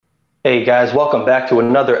Hey guys, welcome back to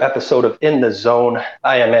another episode of In the Zone.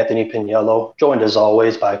 I am Anthony Piniello, joined as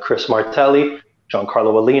always by Chris Martelli,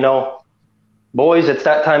 Giancarlo Alino. Boys, it's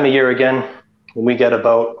that time of year again when we get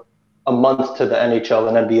about a month to the NHL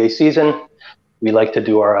and NBA season. We like to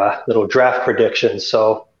do our little draft predictions.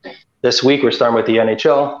 So this week we're starting with the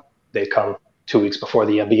NHL. They come 2 weeks before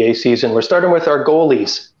the NBA season. We're starting with our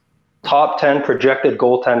goalies, top 10 projected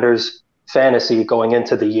goaltenders fantasy going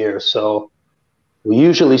into the year. So we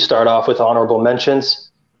usually start off with honorable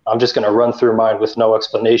mentions. I'm just going to run through mine with no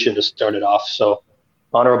explanation to start it off. So,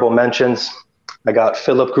 honorable mentions, I got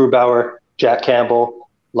Philip Grubauer, Jack Campbell,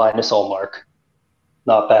 Linus Ullmark.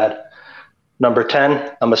 Not bad. Number 10,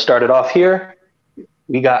 I'm going to start it off here.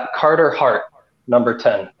 We got Carter Hart, number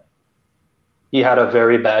 10. He had a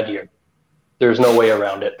very bad year. There's no way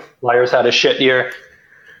around it. Flyers had a shit year.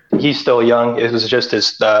 He's still young. It was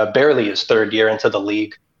just barely his third year into the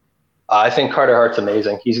league. I think Carter Hart's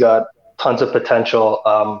amazing. He's got tons of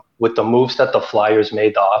potential. With the moves that the Flyers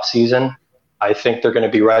made the offseason, I think they're going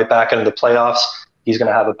to be right back into the playoffs. He's going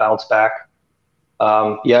to have a bounce back.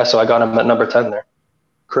 So I got him at number 10 there.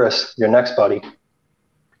 Chris, you're next, buddy.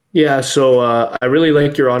 Yeah, so I really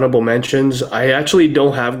like your honorable mentions. I actually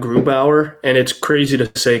don't have Grubauer, and it's crazy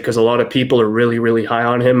to say because a lot of people are really, really high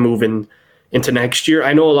on him moving into next year.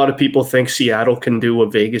 I know a lot of people think Seattle can do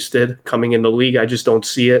what Vegas did coming in the league. I just don't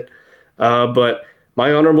see it. But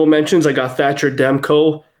my honorable mentions, I got Thatcher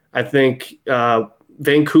Demko. I think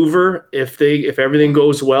Vancouver, if everything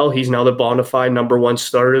goes well, he's now the bona fide number one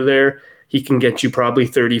starter there. He can get you probably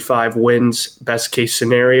 35 wins, best case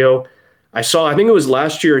scenario. I think it was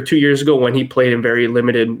last year or 2 years ago when he played in very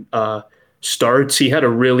limited starts. He had a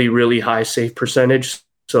really, really high save percentage.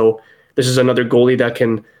 So this is another goalie that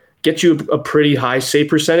can get you a pretty high save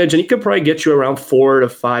percentage, and he could probably get you around 4 to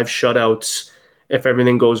 5 shutouts if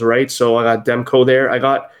everything goes right. So I got Demko there.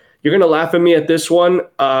 You're going to laugh at me at this one.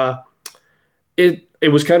 It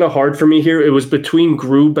was kind of hard for me here. It was between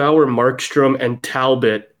Grubauer, Markstrom, and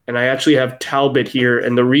Talbot. And I actually have Talbot here.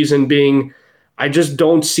 And the reason being, I just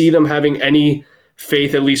don't see them having any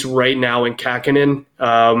faith, at least right now, in Kakkonen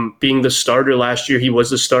being the starter. Last year, he was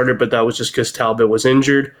the starter, but that was just because Talbot was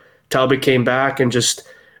injured. Talbot came back and just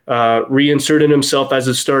reinserted himself as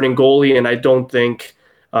a starting goalie. And I don't think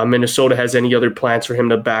Minnesota has any other plans for him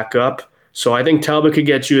to back up. So I think Talbot could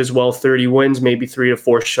get you as well 30 wins, maybe 3 to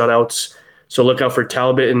 4 shutouts. So look out for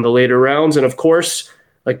Talbot in the later rounds. And of course,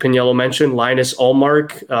 like Piniello mentioned, Linus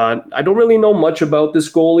Ullmark. I don't really know much about this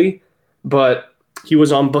goalie, but he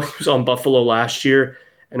was on Buffalo last year.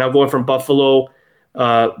 And I'm going from Buffalo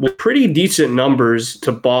with pretty decent numbers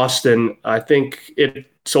to Boston. I think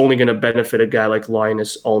it's only going to benefit a guy like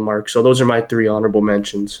Linus Ullmark. So those are my 3 honorable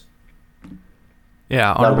mentions.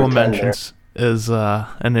 Yeah, honorable mentions is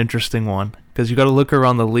an interesting one because you got to look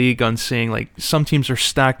around the league on seeing like some teams are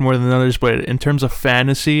stacked more than others, but in terms of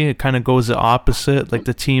fantasy, it kind of goes the opposite. Like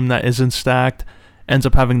the team that isn't stacked ends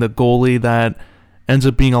up having the goalie that ends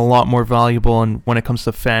up being a lot more valuable, and when it comes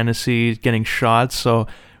to fantasy, getting shots. So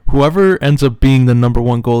whoever ends up being the number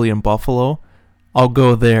one goalie in Buffalo, I'll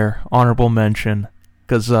go there, honorable mention,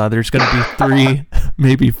 because there's going to be 3,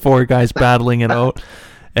 maybe 4 guys battling it out.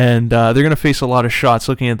 And they're going to face a lot of shots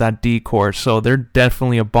looking at that D-core. So they're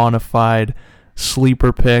definitely a bona fide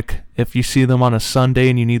sleeper pick. If you see them on a Sunday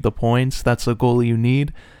and you need the points, that's the goalie you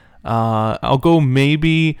need. I'll go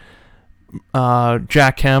maybe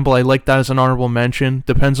Jack Campbell. I like that as an honorable mention.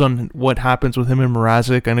 Depends on what happens with him and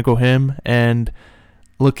Mrazek. I'm going to go him. And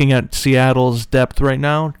looking at Seattle's depth right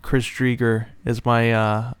now, Chris Driedger is my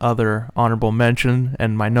other honorable mention.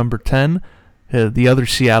 And my number 10, the other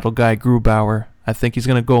Seattle guy, Grubauer. I think he's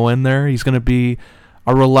going to go in there. He's going to be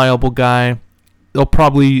a reliable guy. They'll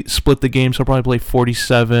probably split the games. He'll probably play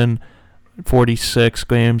 47, 46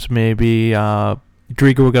 games maybe.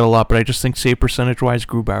 Driedger will get a lot, but I just think save percentage-wise,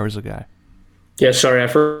 Grubauer's a guy. Yeah, sorry, I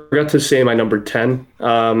forgot to say my number 10.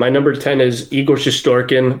 My number 10 is Igor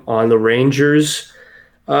Shesterkin on the Rangers.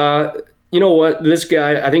 You know what? This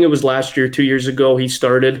guy, I think it was last year, 2 years ago, he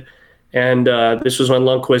started. And this was when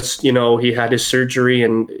Lundqvist, he had his surgery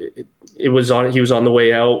and he was on the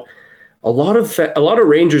way out. A lot of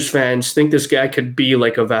Rangers fans think this guy could be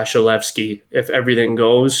like a Vasilevsky if everything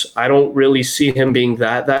goes. I don't really see him being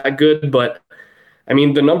that good, but I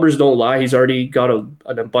mean the numbers don't lie. He's already got an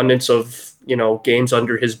abundance of games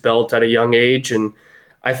under his belt at a young age, and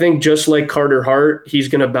I think just like Carter Hart, he's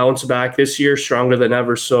going to bounce back this year stronger than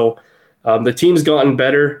ever. So. The team's gotten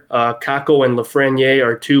better. Kakko and Lafreniere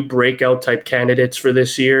are 2 breakout type candidates for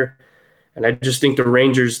this year. And I just think the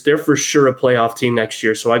Rangers, they're for sure a playoff team next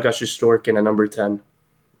year. So I got Shesterkin at number 10.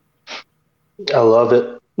 I love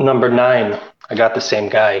it. Number 9, I got the same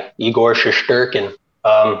guy, Igor Shesterkin.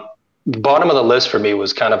 Bottom of the list for me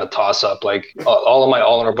was kind of a toss-up. Like all of my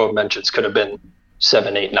honorable mentions could have been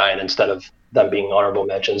 7, 8, 9 instead of them being honorable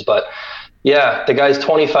mentions. But yeah, the guy's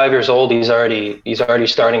 25 years old. He's already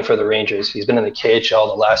starting for the Rangers. He's been in the KHL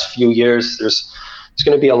the last few years. There's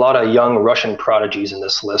going to be a lot of young Russian prodigies in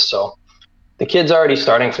this list. So the kid's already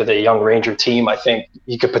starting for the young Ranger team. I think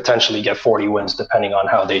he could potentially get 40 wins depending on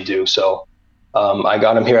how they do. So I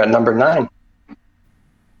got him here at number 9.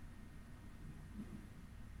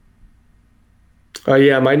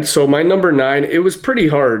 My number 9, it was pretty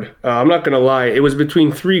hard. I'm not going to lie. It was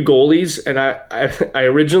between 3 goalies, and I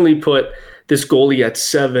originally put this goalie at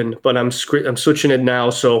 7, but I'm switching it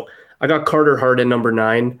now. So I got Carter Hart at number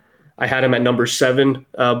 9. I had him at number 7,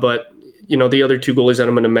 but the other 2 goalies that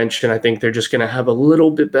I'm going to mention, I think they're just going to have a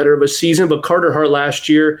little bit better of a season. But Carter Hart last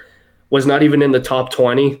year was not even in the top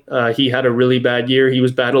 20. He had a really bad year. He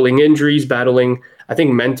was battling injuries, I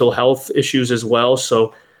think, mental health issues as well.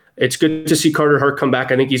 So it's good to see Carter Hart come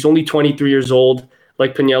back. I think he's only 23 years old.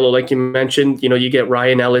 Like Piniello, like you mentioned, you get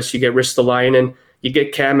Ryan Ellis, you get Ristolainen, you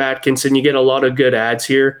get Cam Atkinson, you get a lot of good ads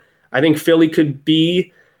here. I think Philly could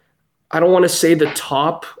be, I don't want to say the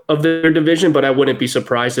top of their division, but I wouldn't be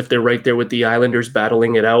surprised if they're right there with the Islanders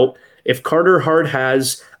battling it out. If Carter Hart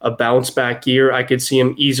has a bounce back year, I could see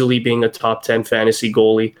him easily being a top 10 fantasy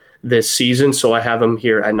goalie this season. So I have him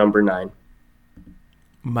here at number 9.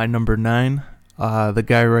 My number 9. The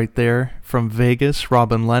guy right there from Vegas,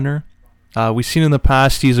 Robin Lehner. We've seen in the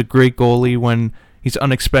past he's a great goalie when he's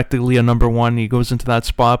unexpectedly a number 1. He goes into that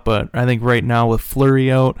spot, but I think right now with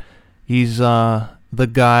Fleury out, he's the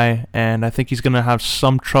guy, and I think he's going to have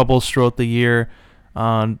some troubles throughout the year.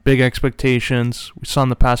 Big expectations. We saw in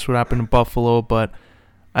the past what happened in Buffalo, but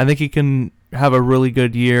I think he can have a really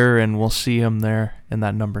good year, and we'll see him there in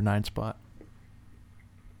that number 9 spot.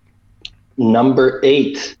 Number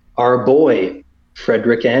 8, our boy,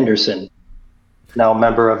 Frederik Andersen, now a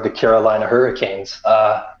member of the Carolina Hurricanes.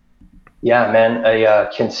 Yeah, man, a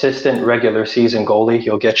consistent regular season goalie.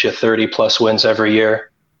 He'll get you 30-plus wins every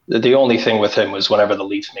year. The only thing with him was whenever the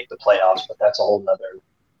Leafs make the playoffs, but that's a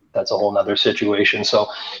whole nother situation. So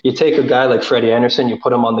you take a guy like Freddie Andersen, you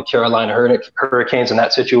put him on the Carolina Hurricanes in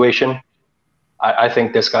that situation. I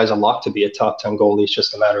think this guy's a lock to be a top 10 goalie. It's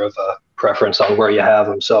just a matter of preference on where you have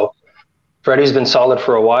him. So Freddie's been solid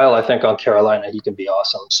for a while. I think on Carolina he can be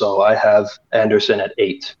awesome. So I have Andersen at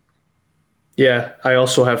 8. Yeah, I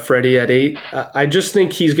also have Freddie at 8. I just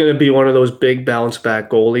think he's going to be one of those big bounce-back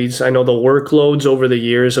goalies. I know the workloads over the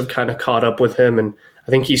years have kind of caught up with him, and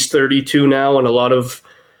I think he's 32 now, and a lot of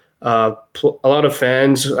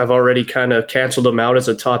fans have already kind of canceled him out as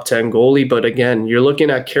a top 10 goalie. But again, you're looking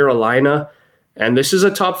at Carolina, and this is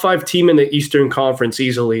a top 5 team in the Eastern Conference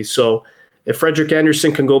easily. So if Frederik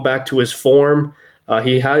Andersen can go back to his form,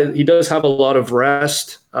 he does have a lot of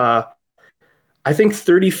rest. I think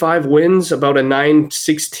 35 wins, about a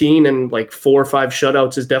 9-16, and like 4 or 5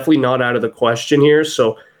 shutouts is definitely not out of the question here.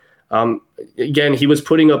 So again, he was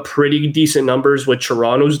putting up pretty decent numbers with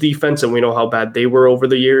Toronto's defense, and we know how bad they were over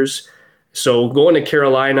the years. So going to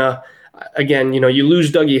Carolina, again, you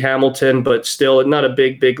lose Dougie Hamilton, but still not a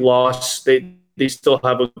big loss. They still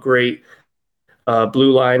have a great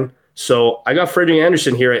blue line. So I got Freddie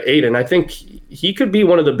Andersen here at 8, and I think he could be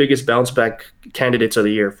one of the biggest bounce-back candidates of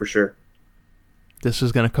the year for sure. This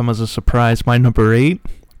is going to come as a surprise. My number 8,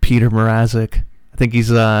 Peter Mrazek. I think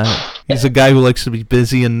he's a guy who likes to be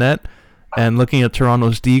busy in net. And looking at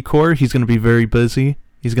Toronto's D-core, he's going to be very busy.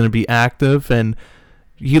 He's going to be active, and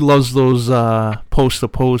he loves those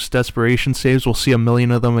post-to-post desperation saves. We'll see 1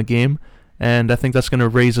 million of them a game. And I think that's going to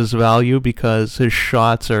raise his value because his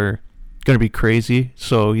shots are going to be crazy.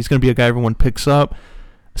 So he's going to be a guy everyone picks up.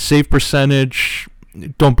 Save percentage,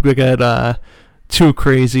 don't get too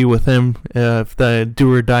crazy with him. If the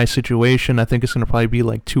do or die situation, I think it's going to probably be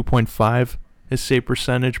like 2.5 his save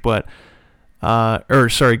percentage, but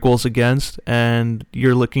goals against, and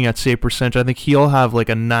you're looking at save percentage. I think he'll have like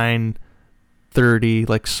a 930,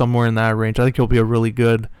 like somewhere in that range. I think he'll be a really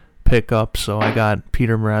good pickup. So I got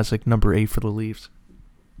Peter Mrazek, number 8 for the Leafs.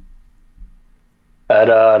 At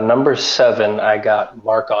number 7, I got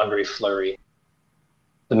Marc-Andre Fleury.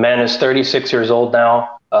 The man is 36 years old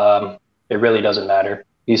now. It really doesn't matter.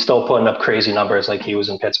 He's still putting up crazy numbers like he was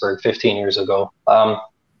in Pittsburgh 15 years ago.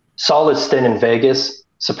 Solid stint in Vegas.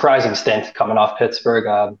 Surprising stint coming off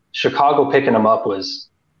Pittsburgh. Chicago picking him up was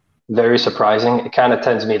very surprising. It kind of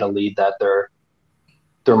tends me to lead that they're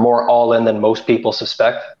more all-in than most people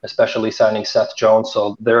suspect, especially signing Seth Jones.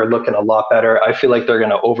 So they're looking a lot better. I feel like they're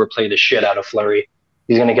going to overplay the shit out of Fleury.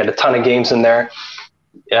 He's going to get a ton of games in there,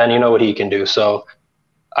 and you know what he can do. So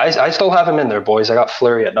I still have him in there, boys. I got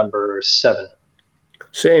Fleury at number 7.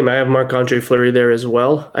 Same. I have Marc-Andre Fleury there as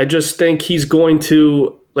well. I just think he's going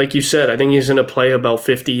to, like you said, I think he's going to play about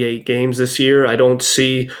 58 games this year. I don't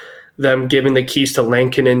see them giving the keys to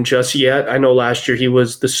Lankinen just yet. I know last year he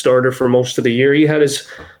was the starter for most of the year. He had his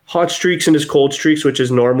hot streaks and his cold streaks, which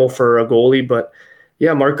is normal for a goalie. But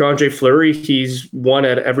yeah, Marc-Andre Fleury, he's won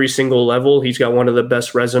at every single level. He's got one of the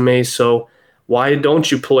best resumes. So why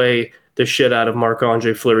don't you play the shit out of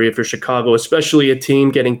Marc-Andre Fleury if you're Chicago, especially a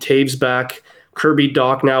team getting Taves back? Kirby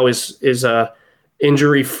Doc now is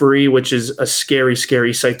injury free, which is a scary,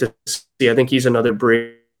 scary sight to see. I think he's another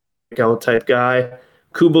breakout type guy.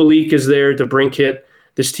 Kubalik is there to Brinkett.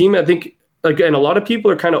 This team, I think, again, a lot of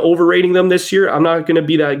people are kind of overrating them this year. I'm not going to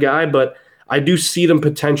be that guy, but I do see them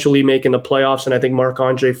potentially making the playoffs, and I think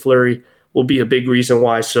Marc-Andre Fleury will be a big reason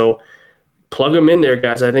why. So plug him in there,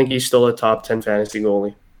 guys. I think he's still a top 10 fantasy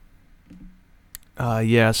goalie.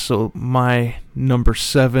 Yeah, so my number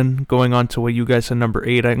 7, going on to what you guys said, number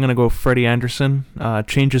 8, I'm going to go Freddie Anderson.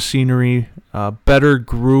 Change of scenery, better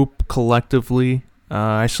group collectively.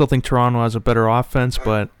 I still think Toronto has a better offense,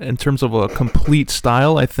 but in terms of a complete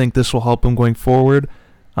style, I think this will help him going forward.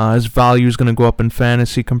 His value is going to go up in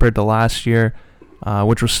fantasy compared to last year,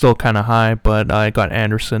 which was still kind of high, but I got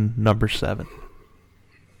Anderson, number 7.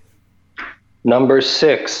 Number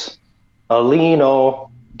 6,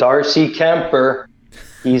 Alino, Darcy Kemper.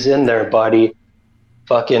 He's in there, buddy.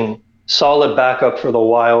 Fucking solid backup for the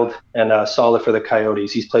Wild and solid for the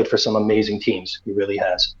Coyotes. He's played for some amazing teams. He really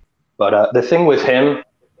has. But the thing with him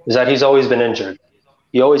is that he's always been injured.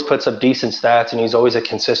 He always puts up decent stats, and he's always a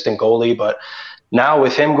consistent goalie. But now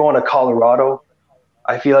with him going to Colorado,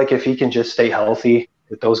 I feel like if he can just stay healthy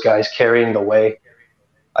with those guys carrying the way,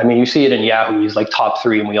 I mean, you see it in Yahoo. He's like top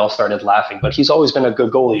 3, and we all started laughing. But he's always been a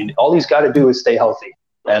good goalie. And all he's got to do is stay healthy.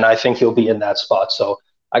 And I think he'll be in that spot. So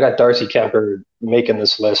I got Darcy Kemper making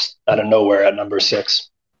this list out of nowhere at number 6.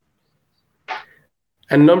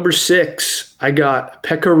 And number 6, I got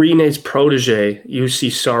Pekka Rinne's protege,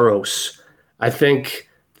 UC Saros. I think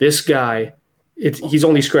this guy, he's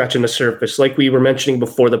only scratching the surface. Like we were mentioning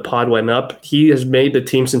before the pod went up, he has made the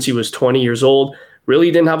team since he was 20 years old.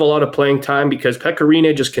 Really didn't have a lot of playing time because Pekka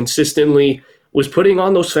Rinne just consistently was putting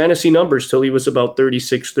on those fantasy numbers till he was about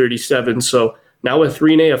 36, 37. So now with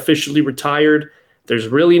Rinne officially retired, there's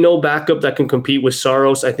really no backup that can compete with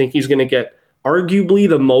Saros. I think he's going to get arguably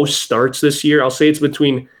the most starts this year. I'll say it's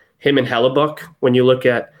between him and Hellebuck when you look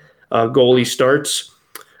at goalie starts.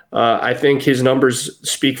 I think his numbers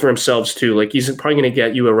speak for themselves too. Like he's probably going to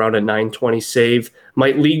get you around a 920 save.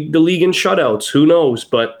 Might lead the league in shutouts. Who knows?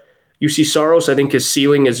 But UC Saros, I think his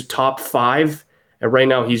ceiling is top 5. And right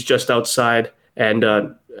now he's just outside. And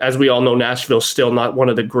as we all know, Nashville's still not one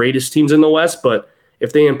of the greatest teams in the West. But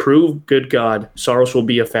if they improve, good God, Saros will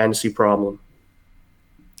be a fantasy problem.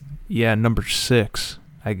 Yeah, number 6,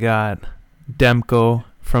 I got Demko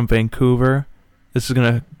from Vancouver. This is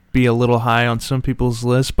going to be a little high on some people's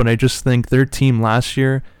list, but I just think their team last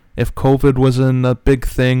year, if COVID wasn't a big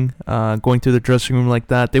thing, going through the dressing room like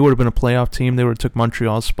that, they would have been a playoff team. They would have took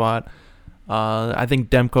Montreal's spot. I think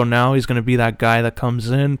Demko now, he's going to be that guy that comes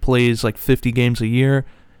in, plays like 50 games a year,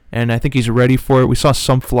 and I think he's ready for it. We saw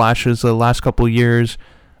some flashes the last couple of years.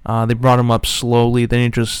 They brought him up slowly. They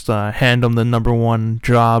didn't just hand him the number 1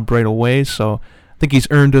 job right away. So I think he's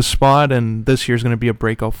earned his spot, and this year's going to be a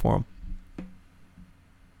breakout for him.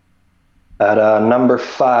 At number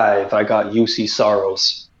 5, I got UC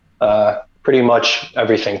Saros. Pretty much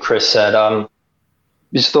everything Chris said.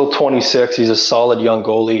 He's still 26. He's a solid young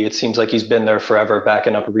goalie. It seems like he's been there forever,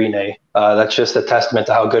 backing up Rinne. That's just a testament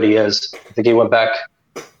to how good he is. I think he went back,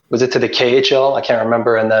 was it to the KHL? I can't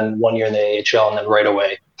remember. And then 1 year in the AHL, and then right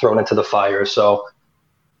away thrown into the fire. So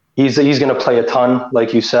he's going to play a ton,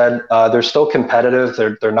 like you said. They're still competitive.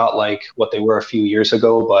 They're not like what they were a few years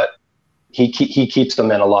ago, but he keeps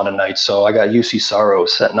them in a lot of nights. So I got UC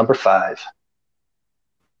Saros at number 5.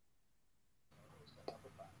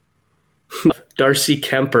 Darcy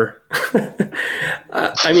Kemper.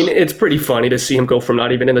 I mean, it's pretty funny to see him go from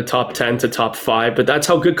not even in the top 10 to top 5, but that's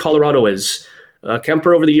how good Colorado is.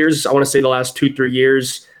 Kemper over the years, I want to say the last 2-3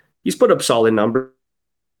 years, he's put up solid numbers.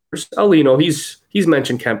 Alino, he's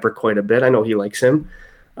mentioned Kemper quite a bit. I know he likes him.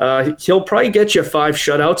 He'll probably get you 5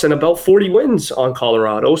 shutouts and about 40 wins on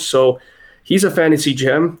Colorado. So he's a fantasy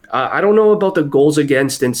gem. I don't know about the goals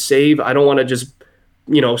against and save. I don't want to just,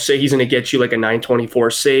 say he's going to get you like a 924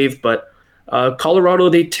 save, but Colorado,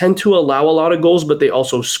 they tend to allow a lot of goals, but they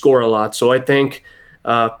also score a lot. So I think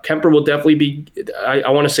Kemper will definitely be, I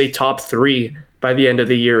want to say top 3 by the end of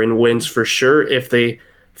the year in wins for sure if they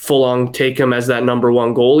full on take him as that number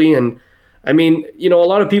 1 goalie. And I mean, a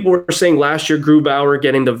lot of people were saying last year Grubauer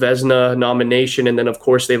getting the Vezina nomination, and then of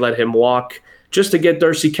course they let him walk just to get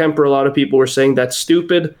Darcy Kemper. A lot of people were saying that's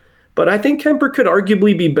stupid, but I think Kemper could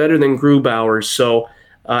arguably be better than Grubauer. So,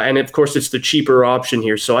 and of course it's the cheaper option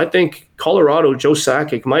here. So I think Colorado, Joe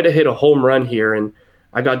Sakic might have hit a home run here, and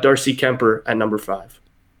I got Darcy Kemper at number 5.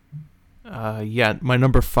 Yeah, my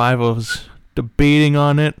number 5, I was debating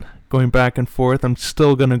on it, going back and forth. I'm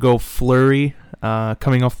still going to go Fleury,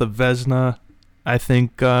 coming off the Vezina. I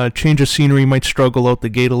think change of scenery might struggle out the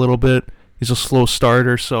gate a little bit. He's a slow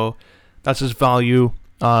starter, so that's his value.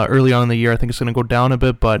 Early on in the year, I think it's going to go down a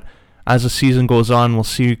bit, but as the season goes on, we'll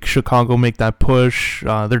see Chicago make that push.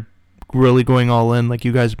 They're really going all in, like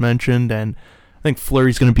you guys mentioned, and I think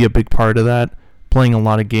Fleury's going to be a big part of that, playing a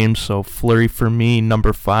lot of games. So Fleury for me,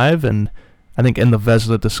 number 5, and I think in the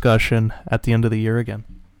Vezina discussion at the end of the year again.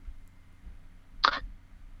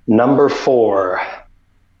 Number 4,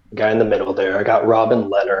 guy in the middle there. I got Robin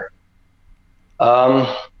Lehner.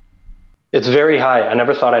 It's very high. I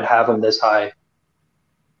never thought I'd have him this high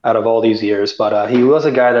out of all these years, but he was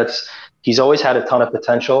a guy he's always had a ton of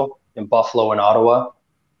potential in Buffalo and Ottawa.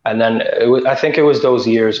 And then I think it was those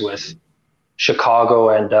years with Chicago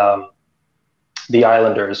and the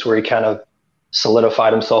Islanders where he kind of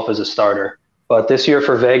solidified himself as a starter. But this year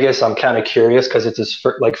for Vegas, I'm kind of curious because it's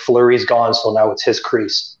Fleury's gone, so now it's his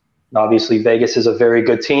crease. And obviously Vegas is a very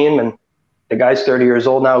good team, and the guy's 30 years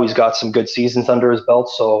old now. He's got some good seasons under his belt,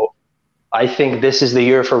 so I think this is the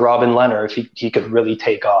year for Robin Lehner if he could really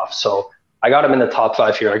take off. So I got him in the top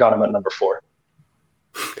 5 here. I got him at number 4.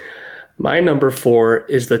 My number 4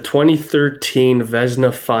 is the 2013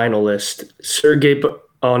 Vezina finalist,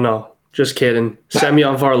 Semyon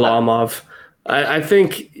Varlamov. I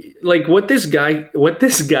think what this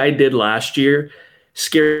guy did last year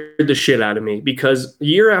scared the shit out of me, because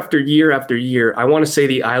year after year after year, I want to say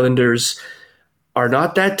the Islanders are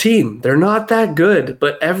not that team. They're not that good,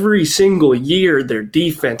 but every single year, their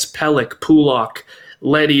defense, Pelech, Pulak,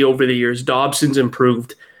 Leddy over the years, Dobson's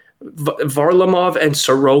improved. Varlamov and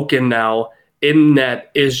Sorokin now in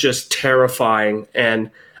net is just terrifying.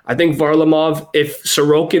 And I think Varlamov, if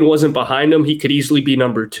Sorokin wasn't behind him, he could easily be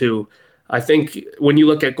number 2. I think when you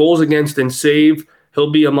look at goals against and save,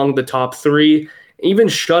 he'll be among the top 3. Even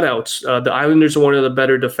shutouts, the Islanders are one of the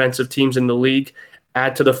better defensive teams in the league.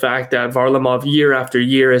 Add to the fact that Varlamov year after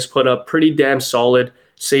year has put up pretty damn solid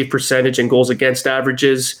save percentage and goals against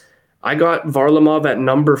averages. I got Varlamov at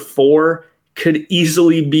number 4, could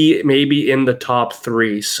easily be maybe in the top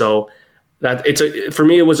 3. So for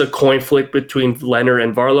me, it was a coin flip between Lehner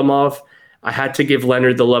and Varlamov. I had to give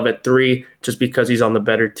Lehner the love at 3 just because he's on the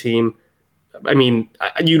better team. I mean,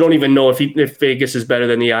 you don't even know if Vegas is better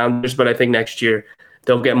than the Islanders, but I think next year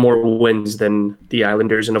they'll get more wins than the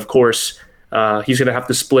Islanders. And of course, he's going to have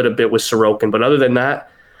to split a bit with Sorokin. But other than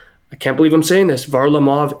that, I can't believe I'm saying this,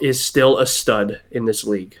 Varlamov is still a stud in this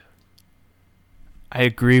league. I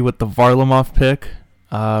agree with the Varlamov pick,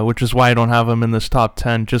 which is why I don't have him in this top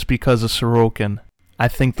 10, just because of Sorokin. I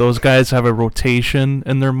think those guys have a rotation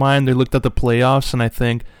in their mind. They looked at the playoffs, and I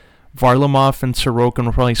think Varlamov and Sorokin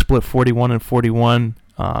will probably split 41 and 41,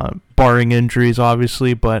 barring injuries,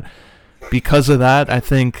 obviously. But because of that, I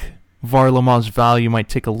think Varlamov's value might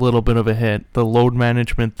take a little bit of a hit. The load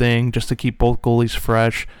management thing, just to keep both goalies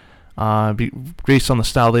fresh, based on the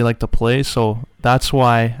style they like to play. So that's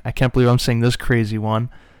why I can't believe I'm saying this crazy one.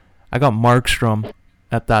 I got Markstrom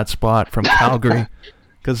at that spot from Calgary,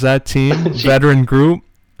 because that team, veteran group,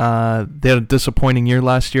 they had a disappointing year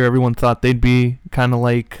last year. Everyone thought they'd be kind of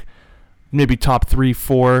like maybe top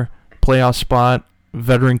 3-4 playoff spot.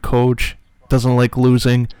 Veteran coach, doesn't like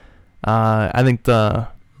losing. I think the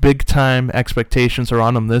big time expectations are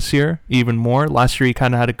on him this year, even more. Last year he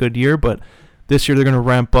kind of had a good year, but this year they're going to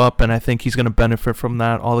ramp up, and I think he's going to benefit from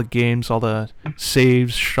that. All the games, all the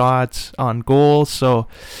saves, shots on goal. So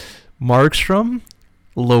Markstrom,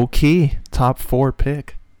 low key, top 4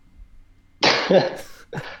 pick.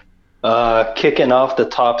 Kicking off the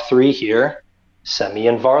top 3 here,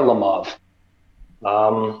 Semyon Varlamov.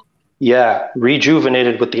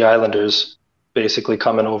 Rejuvenated with the Islanders, basically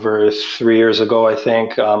coming over 3 years ago, I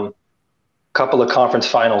think. Couple of conference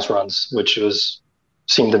finals runs, which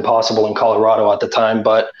seemed impossible in Colorado at the time,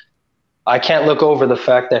 but I can't look over the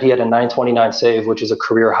fact that he had a .929 save, which is a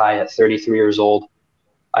career high at 33 years old.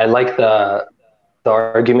 I like the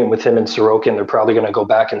argument with him and Sorokin. They're probably going to go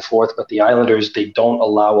back and forth, but the Islanders, they don't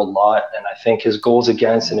allow a lot, and I think his goals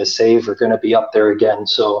against and his save are going to be up there again.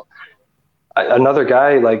 So another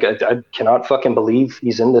guy, I cannot fucking believe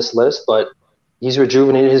he's in this list, but he's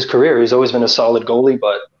rejuvenated his career. He's always been a solid goalie,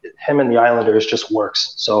 but him and the Islanders just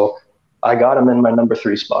works. So I got him in my number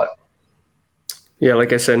 3 spot. Yeah,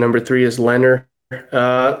 like I said, number 3 is Leonard.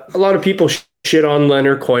 A lot of people shit on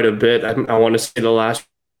Leonard quite a bit. I want to say the last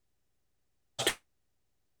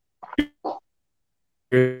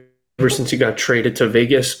year, ever since he got traded to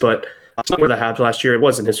Vegas, but where the Habs last year, it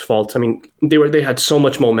wasn't his fault. I mean, they had so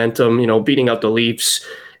much momentum, beating out the Leafs,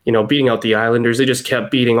 beating out the Islanders. They just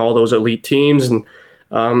kept beating all those elite teams, and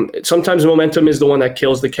sometimes momentum is the one that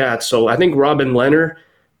kills the cat. So I think Robin Lehner,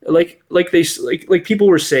 like people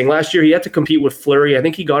were saying last year, he had to compete with Fleury. I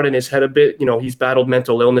think he got in his head a bit. He's battled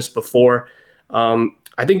mental illness before.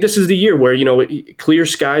 I think this is the year where clear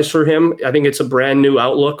skies for him. I think it's a brand new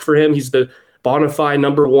outlook for him. He's the bona fide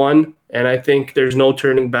number 1, and I think there's no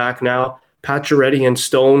turning back now. Pacioretty and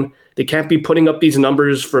Stone, they can't be putting up these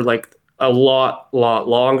numbers for like a lot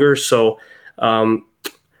longer. So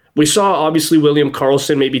we saw obviously William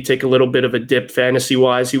Karlsson maybe take a little bit of a dip fantasy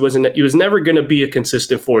wise. He was never going to be a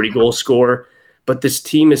consistent 40 goal scorer, but this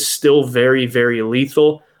team is still very, very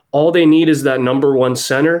lethal. All they need is that number 1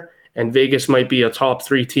 center, and Vegas might be a top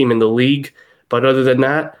 3 team in the league. But other than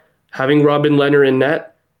that, having Robin Lehner in net,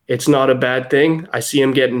 it's not a bad thing. I see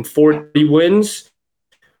him getting 40 wins,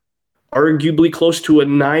 arguably close to a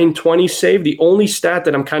 920 save. The only stat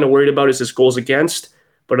that I'm kind of worried about is his goals against.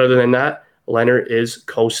 But other than that, Leonard is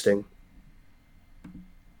coasting.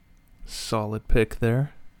 Solid pick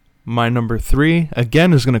there. My number 3,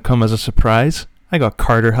 again, is going to come as a surprise. I got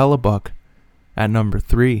Carter Hellebuck at number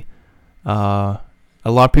 3. A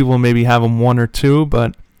lot of people maybe have him 1 or 2,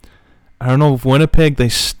 but I don't know if Winnipeg, they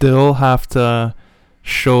still have to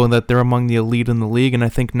show that they're among the elite in the league. And I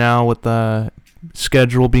think now with the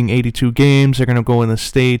schedule being 82 games, they're going to go in the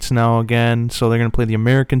States now again. So they're going to play the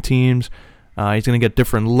American teams. He's going to get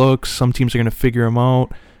different looks. Some teams are going to figure him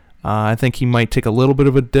out. I think he might take a little bit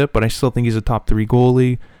of a dip, but I still think he's a top 3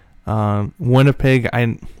 goalie. Winnipeg,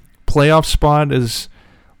 playoff spot is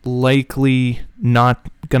likely not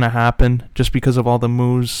going to happen just because of all the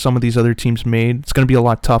moves some of these other teams made. It's going to be a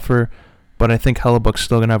lot tougher. But I think Hellebuck's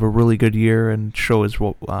still going to have a really good year and show his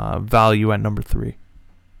value at number 3.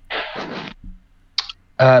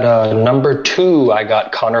 At number 2, I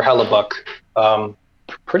got Connor Hellebuck.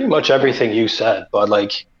 Pretty much everything you said, but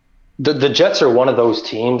like the Jets are one of those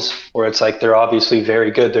teams where it's like they're obviously very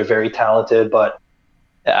good, they're very talented, but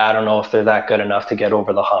I don't know if they're that good enough to get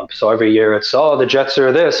over the hump. So every year it's, the Jets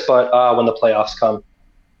are this, but when the playoffs come.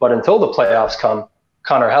 But until the playoffs come,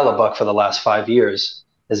 Connor Hellebuck for the last 5 years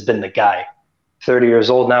has been the guy. 30 years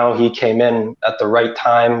old now. He came in at the right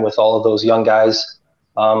time with all of those young guys.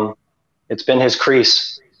 It's been his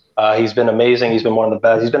crease. He's been amazing. He's been one of the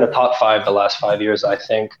best. He's been a top 5 the last 5 years, I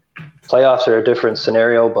think. Playoffs are a different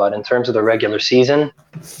scenario, but in terms of the regular season,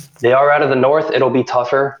 they are out of the North. It'll be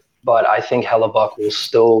tougher, but I think Hellebuck will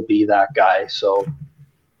still be that guy. So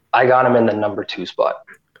I got him in the number 2 spot.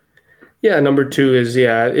 Yeah, number 2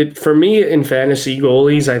 is, for me in fantasy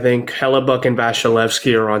goalies, I think Hellebuck and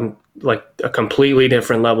Vasilevsky are on like a completely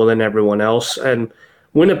different level than everyone else. And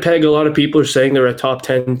Winnipeg, a lot of people are saying they're a top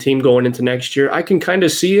 10 team going into next year. I can kind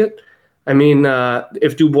of see it. I mean,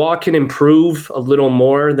 if Dubois can improve a little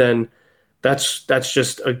more, then that's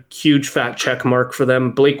just a huge fat check mark for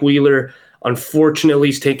them. Blake Wheeler, unfortunately,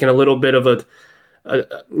 he's taken a little bit of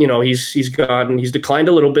he's declined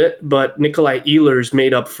a little bit, but Nikolai Ehlers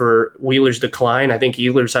made up for Wheeler's decline. I think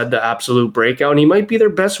Ehlers had the absolute breakout, and he might be their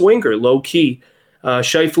best winger, low key.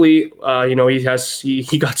 Scheifele,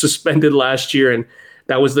 he got suspended last year, and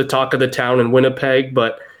that was the talk of the town in Winnipeg.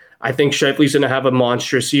 But I think Scheifele's going to have a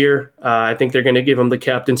monstrous year. I think they're going to give him the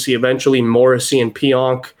captaincy eventually. Morrissey and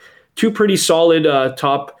Pionk, 2 pretty solid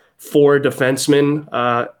top 4 defensemen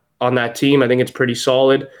on that team. I think it's pretty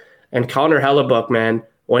solid. And Connor Hellebuck, man,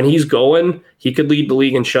 when he's going, he could lead the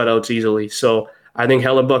league in shutouts easily. So I think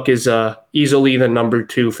Hellebuck is easily the number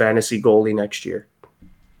 2 fantasy goalie next year.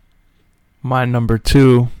 My number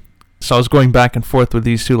 2. So I was going back and forth with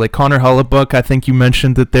these two. Like Connor Hellebuck, I think you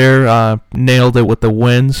mentioned it there, nailed it with the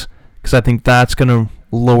wins, because I think that's going to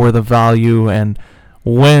lower the value. And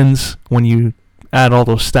wins, when you add all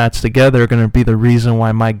those stats together, are going to be the reason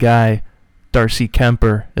why my guy, Darcy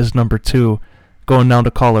Kemper, is number 2. Going down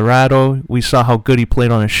to Colorado, we saw how good he played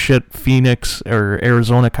on a shit Phoenix or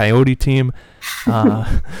Arizona Coyote team.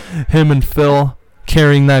 Him and Phil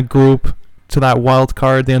carrying that group to that wild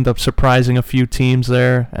card. They end up surprising a few teams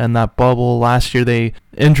there. And that bubble last year,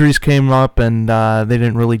 injuries came up and they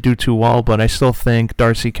didn't really do too well. But I still think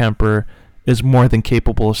Darcy Kemper is more than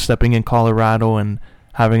capable of stepping in Colorado and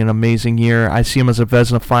having an amazing year. I see him as a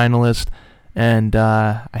Vezina finalist, and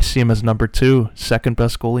I see him as number 2, second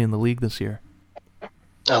best goalie in the league this year.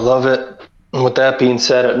 I love it. And with that being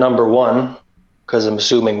said, at number 1, because I'm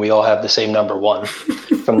assuming we all have the same number 1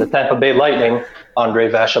 from the Tampa Bay Lightning, Andrei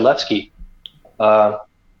Vasilevsky.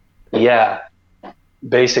 Yeah,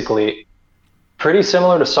 basically pretty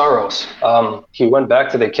similar to Saros. He went back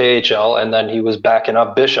to the KHL, and then he was backing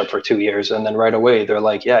up Bishop for 2 years, and then right away they're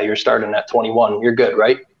like, yeah, you're starting at 21, you're good,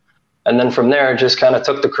 right? And then from there, just kind of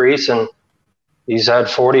took the crease, and he's had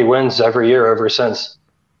 40 wins every year ever since.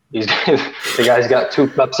 The guy's got 2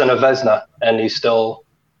 cups and a Vezina, and he's still,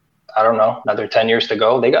 I don't know, another 10 years to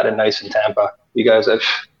go. They got it nice in Tampa. You guys, go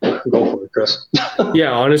for it, Chris.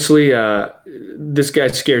 Yeah, honestly, this guy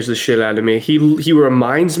scares the shit out of me. He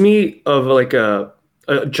reminds me of like a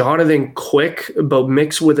Jonathan Quick, but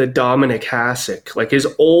mixed with a Dominic Hasek. Like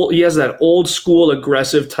he has that old school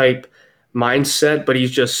aggressive type mindset, but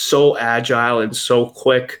he's just so agile and so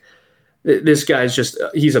quick. This guy's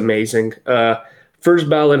he's amazing. First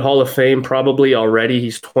ballot Hall of Fame probably already.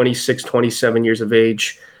 He's 26, 27 years of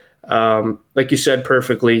age. Like you said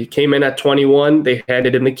perfectly, came in at 21. They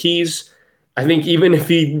handed him the keys. I think even if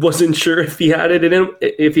he wasn't sure if he had it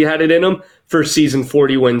in him, first season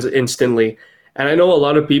 40 wins instantly. And I know a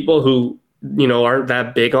lot of people who aren't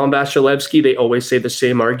that big on Vasilevsky. They always say the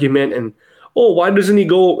same argument. And why doesn't he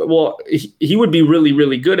go? Well, he would be really,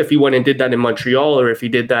 really good if he went and did that in Montreal, or if he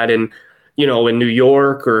did that in New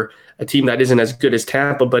York, or a team that isn't as good as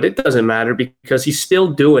Tampa, but it doesn't matter because he's still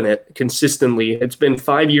doing it consistently. It's been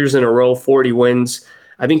 5 years in a row, 40 wins.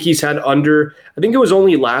 I think he's had I think it was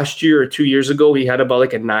only last year or 2 years ago, he had about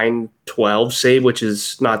like a 912 save, which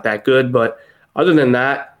is not that good. But other than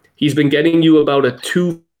that, he's been getting you about a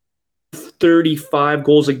 235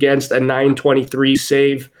 goals against, a 923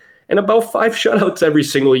 save, and about 5 shutouts every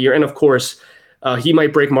single year. And of course, he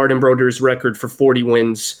might break Martin Brodeur's record for 40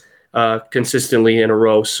 wins consistently in a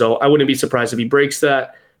row. So I wouldn't be surprised if he breaks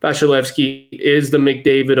that. Vasilevsky is the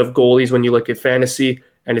McDavid of goalies when you look at fantasy,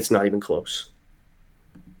 and it's not even close.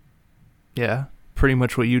 Yeah, pretty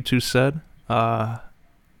much what you two said. For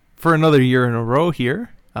another year in a row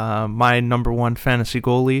here, my number 1 fantasy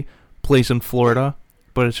goalie plays in Florida,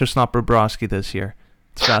 but it's just not Bobrovsky this year.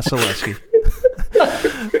 It's Vasilevsky.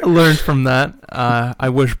 I learned from that. I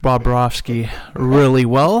wish Bobrovsky really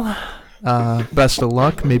well. Best of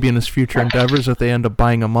luck, maybe in his future endeavors if they end up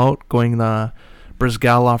buying him out, going the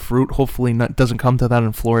Brizgalov route. Hopefully doesn't come to that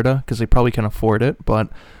in Florida because they probably can afford it, but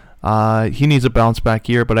he needs a bounce back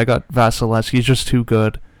year. But I got Vasilevsky. He's just too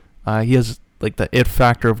good. He has like the it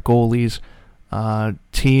factor of goalies.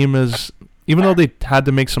 Team is, even though they had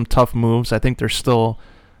to make some tough moves, I think they're still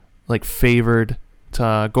like favored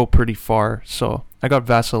to go pretty far. So I got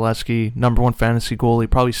Vasilevsky, number 1 fantasy goalie,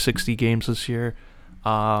 probably 60 games this year.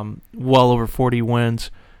 Well over 40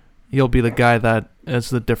 wins. He'll be the guy that is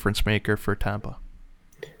the difference maker for Tampa.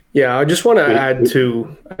 Yeah, I just want to add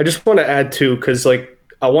too, because like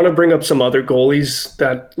I want to bring up some other goalies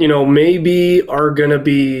that maybe are gonna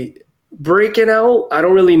be breaking out. I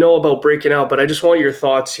don't really know about breaking out, but I just want your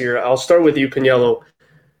thoughts here. I'll start with you, Piniello.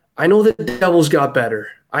 I know the Devils got better.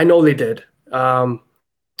 I know they did.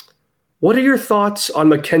 What are your thoughts on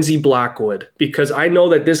Mackenzie Blackwood? Because I know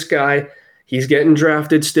that this guy, he's getting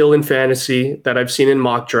drafted still in fantasy that I've seen in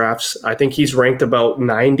mock drafts. I think he's ranked about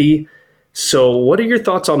 90. So what are your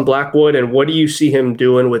thoughts on Blackwood, and what do you see him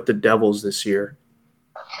doing with the Devils this year?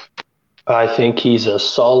 I think he's a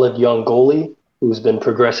solid young goalie who's been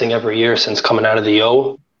progressing every year since coming out of the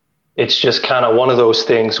O. It's just kind of one of those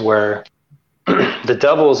things where the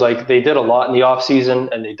Devils, like, they did a lot in the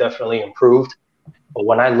offseason and they definitely improved. But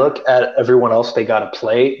when I look at everyone else they got to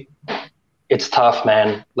play, it's tough,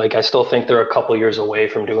 man. Like, I still think they're a couple years away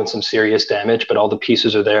from doing some serious damage, but all the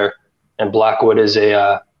pieces are there. And Blackwood is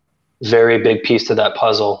a very big piece to that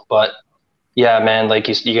puzzle. But yeah, man, like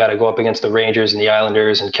you got to go up against the Rangers and the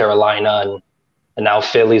Islanders and Carolina, and now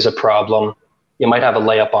Philly's a problem. You might have a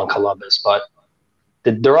layup on Columbus, but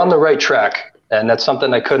they're on the right track. And that's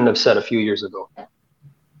something I couldn't have said a few years ago.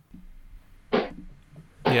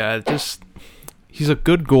 Yeah, he's a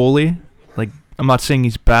good goalie. Like, I'm not saying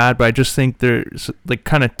he's bad, but I just think there's like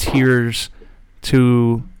kind of tiers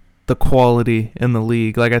to the quality in the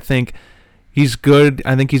league. Like, I think he's good.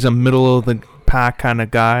 I think he's a middle of the pack kind of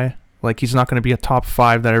guy. Like, he's not going to be a top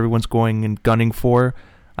 5 that everyone's going and gunning for.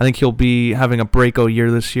 I think he'll be having a breakout year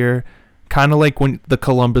this year. Kind of like when the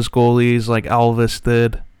Columbus goalies like Elvis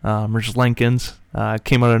did, Rich Lenkins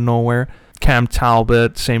came out of nowhere. Cam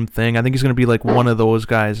Talbot, same thing. I think he's going to be like one of those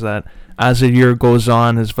guys that as the year goes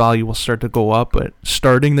on, his value will start to go up. But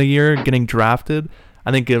starting the year, getting drafted,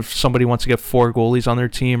 I think if somebody wants to get 4 goalies on their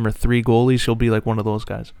team or 3 goalies, he'll be like one of those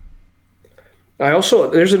guys.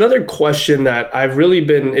 There's another question that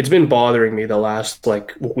it's been bothering me the last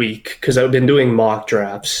week because I've been doing mock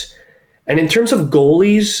drafts. And in terms of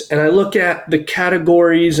goalies, and I look at the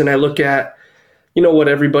categories and I look at what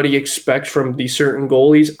everybody expects from these certain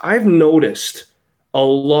goalies, I've noticed a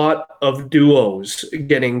lot of duos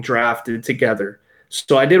getting drafted together.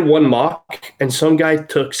 So I did one mock, and some guy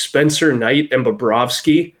took Spencer Knight and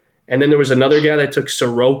Bobrovsky, and then there was another guy that took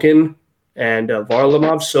Sorokin and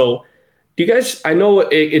Varlamov. So do you guys, I know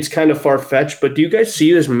it's kind of far-fetched, but do you guys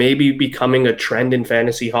see this maybe becoming a trend in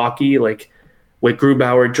fantasy hockey, like with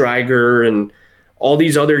Grubauer, Dreiger, and all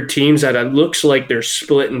these other teams that it looks like they're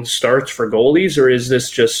splitting starts for goalies, or is this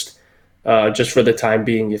just for the time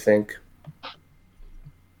being, you think?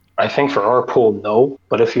 I think for our pool, no.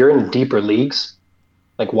 But if you're in deeper leagues,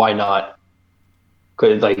 like, why not?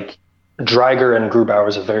 Could, like, Dreiger and Grubauer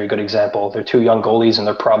is a very good example. They're two young goalies, and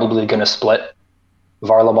they're probably going to split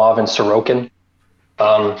Varlamov and Sorokin.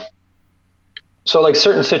 So, like,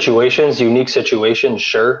 certain situations, unique situations,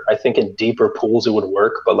 sure. I think in deeper pools it would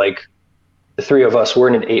work, but, like, the three of us, we're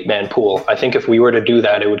in an 8-man pool. I think if we were to do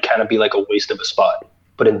that, it would kind of be like a waste of a spot.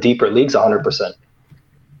 But in deeper leagues, 100%.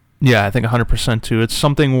 Yeah, I think 100% too. It's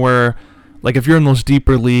something where, like, if you're in those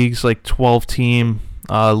deeper leagues, like 12-team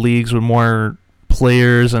leagues with more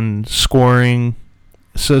players and scoring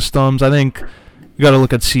systems, I think you got to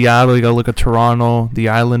look at Seattle, you got to look at Toronto, the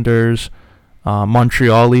Islanders,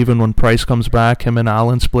 Montreal, even when Price comes back, him and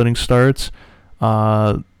Allen splitting starts.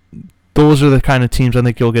 Those are the kind of teams I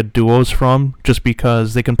think you'll get duos from, just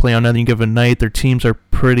because they can play on any given night. Their teams are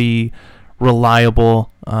pretty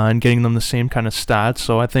reliable in getting them the same kind of stats.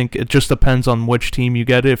 So I think it just depends on which team you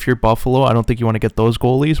get. If you're Buffalo, I don't think you want to get those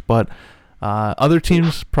goalies, but other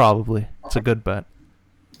teams, probably. It's a good bet.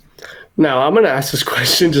 Now, I'm going to ask this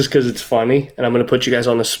question just because it's funny, and I'm going to put you guys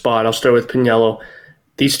on the spot. I'll start with Piniello.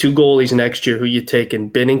 These two goalies next year, who you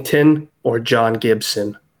taking, Binnington or John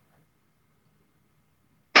Gibson?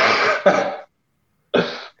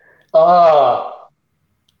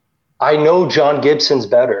 I know John Gibson's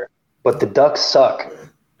better, but the Ducks suck.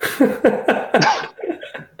 So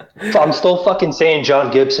I'm still fucking saying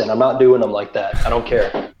John Gibson. I'm not doing them like that. I don't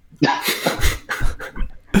care.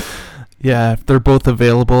 Yeah, if they're both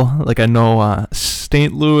available, like, I know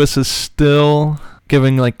St. Louis is still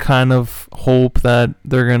giving, like, kind of hope that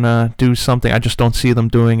they're gonna do something. I just don't see them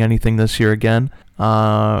doing anything this year again.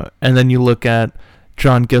 And then you look at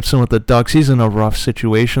John Gibson with the Ducks. He's in a rough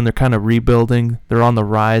situation. They're kind of rebuilding. They're on the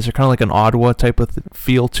rise. They're kind of like an Ottawa type of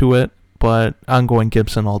feel to it. But I'm going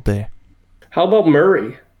Gibson all day. How about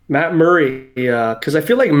Murray? Matt Murray, because I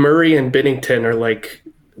feel like Murray and Binnington are like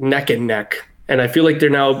neck and neck. And I feel like they're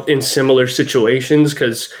now in similar situations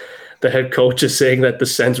because the head coach is saying that the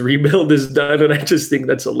Sens rebuild is done. And I just think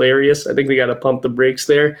that's hilarious. I think they got to pump the brakes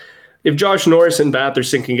there. If Josh Norris and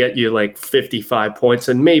Batherson can get you like 55 points,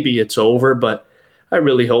 then maybe it's over. But I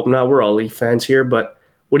really hope not. We're all Leaf fans here. But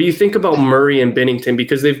what do you think about Murray and Binnington?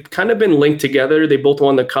 Because they've kind of been linked together. They both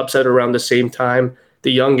won the Cups at around the same time.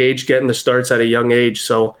 The young age getting the starts at a young age.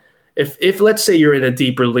 So if let's say you're in a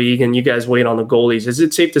deeper league and you guys wait on the goalies, is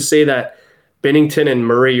it safe to say that Binnington and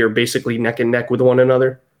Murray are basically neck and neck with one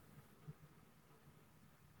another?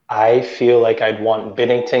 I feel like I'd want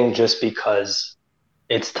Binnington just because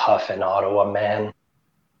it's tough in Ottawa, man.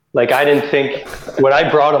 Like, I didn't think when I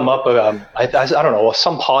brought him up, I don't know,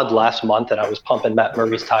 some pod last month, and I was pumping Matt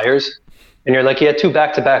Murray's tires, and you're like, he had 2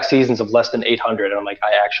 back-to-back seasons of less than 800, and I'm like,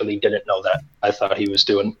 I actually didn't know that. I thought he was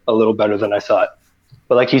doing a little better than I thought.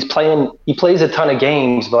 But, like, he plays a ton of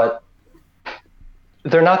games, but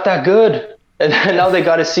they're not that good. And now they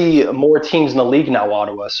got to see more teams in the league now,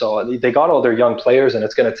 Ottawa. So they got all their young players, and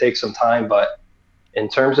it's going to take some time. But in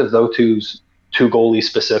terms of those two goalies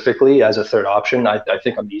specifically as a third option, I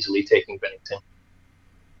think I'm easily taking Binnington.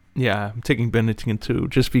 Yeah, I'm taking Binnington too,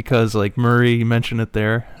 just because, like, Murray, you mentioned it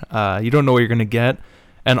there. You don't know what you're going to get.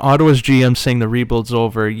 And Ottawa's GM saying the rebuild's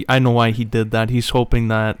over, I know why he did that. He's hoping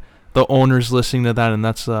that the owner's listening to that, and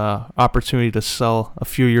that's an opportunity to sell a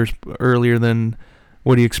few years earlier than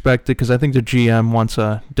what he expected, because I think the GM wants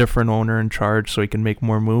a different owner in charge so he can make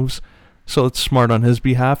more moves. So it's smart on his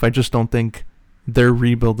behalf. I just don't think their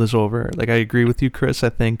rebuild is over. Like, I agree with you, Chris. I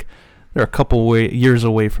think they're a couple years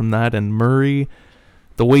away from that. And Murray,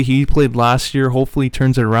 the way he played last year, hopefully he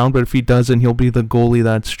turns it around. But if he doesn't, he'll be the goalie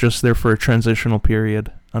that's just there for a transitional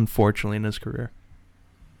period, unfortunately, in his career.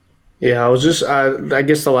 Yeah, I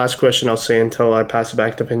guess the last question I'll say until I pass it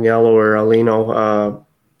back to Piniello or Alino.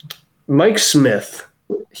 Mike Smith,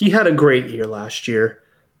 he had a great year last year.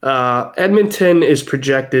 Edmonton is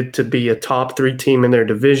projected to be a top 3 team in their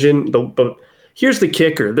division. But here's the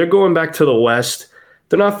kicker. They're going back to the West.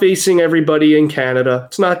 They're not facing everybody in Canada.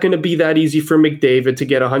 It's not going to be that easy for McDavid to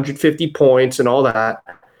get 150 points and all that.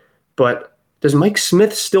 But does Mike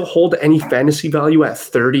Smith still hold any fantasy value at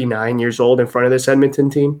 39 years old in front of this Edmonton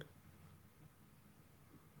team?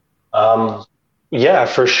 Yeah,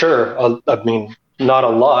 for sure. I mean, not a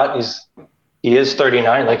lot. He is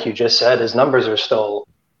 39, like you just said. His numbers are still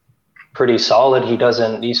pretty solid.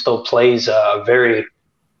 He still plays a very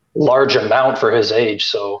large amount for his age.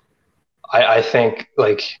 So I think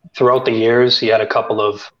like throughout the years, he had a couple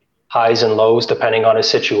of highs and lows depending on his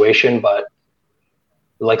situation. But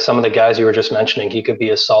like some of the guys you were just mentioning, he could be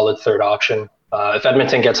a solid third option. If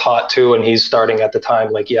Edmonton gets hot too and he's starting at the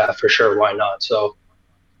time, like, yeah, for sure, why not? So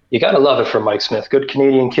you got to love it for Mike Smith. Good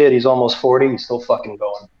Canadian kid. He's almost 40. He's still fucking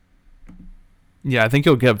going. Yeah, I think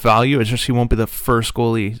he'll get value. It's just he won't be the first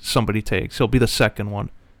goalie somebody takes. He'll be the second one.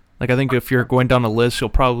 Like, I think if you're going down a list, you'll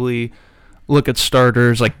probably look at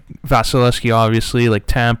starters like Vasilevsky, obviously, like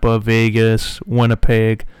Tampa, Vegas,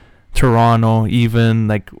 Winnipeg, Toronto, even.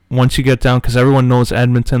 Like, once you get down, because everyone knows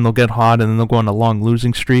Edmonton, they'll get hot and then they'll go on a long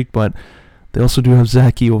losing streak, but they also do have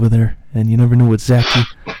Zachy over there, and you never know what he's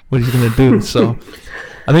going to do, so...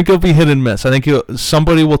 I think he'll be hit and miss. I think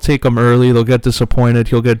somebody will take him early. They'll get disappointed.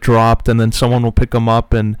 He'll get dropped, and then someone will pick him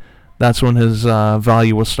up, and that's when his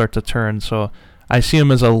value will start to turn. So I see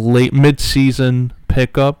him as a late mid-season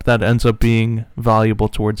pickup that ends up being valuable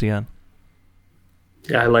towards the end.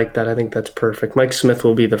 Yeah, I like that. I think that's perfect. Mike Smith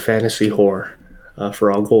will be the fantasy whore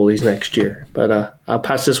for all goalies next year. But I'll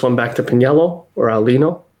pass this one back to Piniello or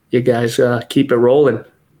Alino. You guys keep it rolling.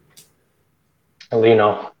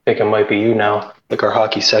 Alino, I think it might be you now. Like our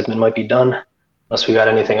hockey segment might be done, unless we got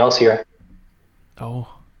anything else here.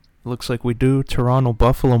 Oh, looks like we do. Toronto,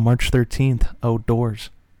 Buffalo, March 13th, outdoors.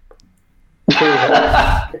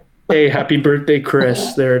 Hey, happy birthday,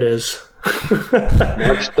 Chris. There it is.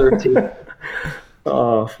 March 13th.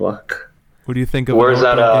 Oh, fuck. What do you think of Where's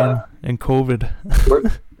that, and COVID?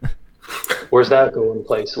 Where's that going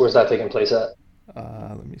place? Where's that taking place at?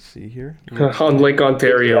 Let me see here. On Lake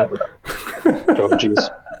Ontario. Oh, jeez.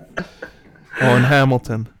 Oh, in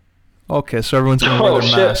Hamilton. Okay, so everyone's going to wear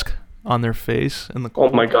their mask on their face.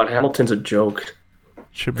 Oh my God, Hamilton's a joke.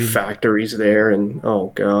 Should be factories there, and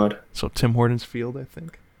oh God. So Tim Hortons Field, I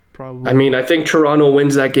think, probably. I mean, I think Toronto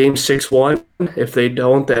wins that game 6-1. If they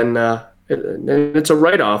don't, then it's a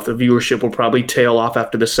write-off. The viewership will probably tail off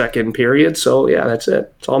after the second period. So yeah, that's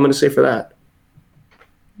it. That's all I'm going to say for that.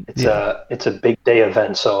 It's a big day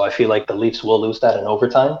event, so I feel like the Leafs will lose that in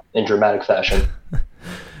overtime in dramatic fashion.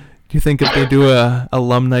 Do you think if they do a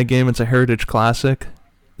alumni game, it's a Heritage Classic,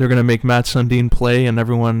 they're going to make Matt Sundin play and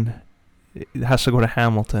everyone has to go to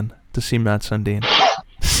Hamilton to see Matt Sundin?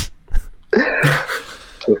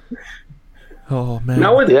 Oh, man.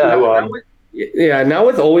 Now with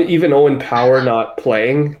even Owen Power not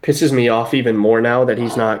playing, pisses me off even more now that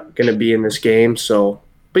he's not going to be in this game. So,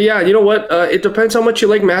 but yeah, you know what? It depends how much you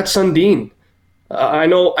like Matt Sundin. I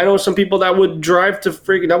know some people that would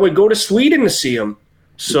that would go to Sweden to see him.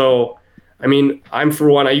 So, I mean, I'm for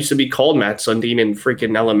one, I used to be called Matt Sundin in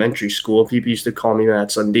freaking elementary school. People used to call me Matt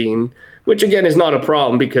Sundin, which again is not a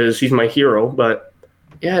problem because he's my hero. But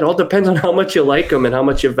yeah, it all depends on how much you like him and how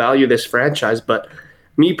much you value this franchise. But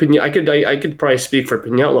me, I could probably speak for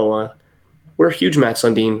Piniello. We're huge Matt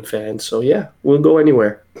Sundin fans, so yeah, we'll go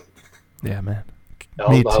anywhere. Yeah, man.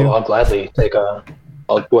 Me too. I'll gladly take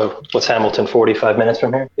what's Hamilton, 45 minutes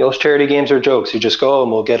from here? Those charity games are jokes. You just go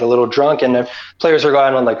and we'll get a little drunk, and the players are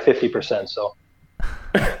going on like 50%. So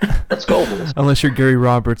let's go. Unless you're Gary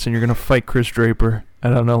Roberts and you're going to fight Chris Draper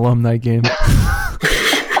at an alumni game.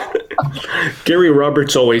 Gary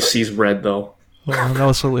Roberts always sees red, though. Oh, that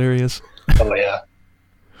was hilarious. Oh, yeah.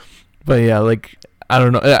 But yeah, like, I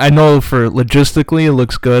don't know. I know for logistically it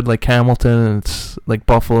looks good. Like Hamilton, it's like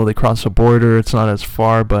Buffalo, they cross the border. It's not as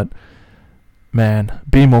far, but man,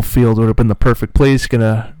 BMO Field would have been the perfect place.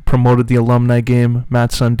 Gonna promoted the alumni game.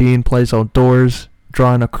 Matt Sundin plays outdoors,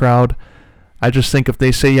 drawing a crowd. I just think if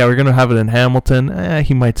they say, yeah, we're gonna have it in Hamilton,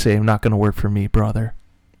 he might say, not gonna work for me, brother.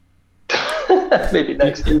 Maybe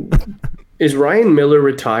next year. Is Ryan Miller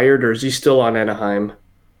retired or is he still on Anaheim?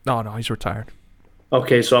 No, he's retired.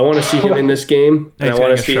 Okay, so I want to see him in this game, and I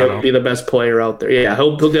want to see him be the best player out there. Yeah,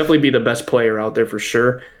 he'll definitely be the best player out there for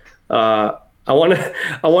sure. I want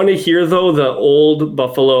to hear though the old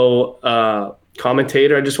Buffalo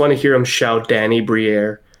commentator. I just want to hear him shout Danny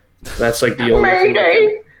Briere. That's like the only thing.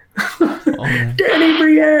 Danny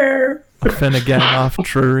Briere. Finnegan,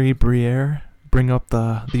 Drury, Briere. Bring up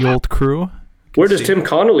the old crew. Where does Tim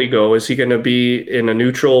Connolly go? Is he going to be in a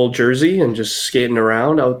neutral jersey and just skating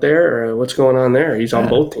around out there? Or what's going on there? He's on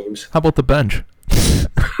both teams. How about the bench?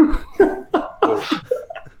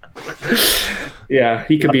 Yeah,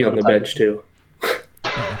 he could be on the bench too.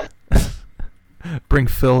 Bring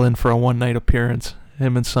Phil in for a one-night appearance.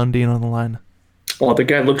 Him and Sundin on the line. Well, the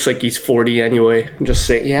guy looks like he's 40 anyway. Just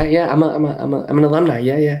say, yeah, I'm an alumni.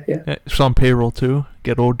 Yeah. It's on payroll too.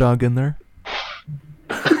 Get old dog in there.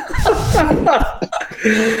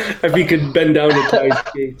 If he could bend down to tie his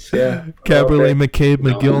skates, yeah. Caberlet, McCabe,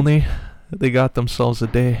 McGillney, they got themselves a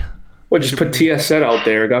day. Well, just put TSN out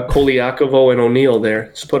there. Got Koliakovo and O'Neill there.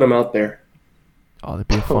 Just put them out there. Oh, that'd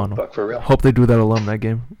be a fun one. Fuck, for real. Hope they do that alumni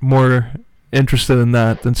game. More interested in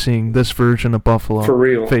that than seeing this version of Buffalo. For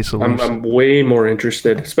real. Face the Leafs. I'm way more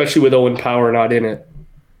interested, especially with Owen Power not in it.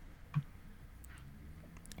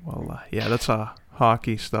 Well, yeah, that's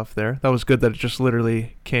hockey stuff there. That was good that it just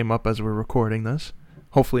literally came up as we're recording this.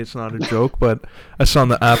 Hopefully it's not a joke, but I saw on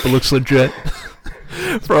the app it looks legit.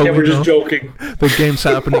 Yeah, we're just joking. The game's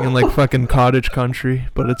happening in like fucking cottage country,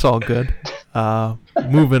 but it's all good.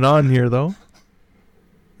 Moving on here though.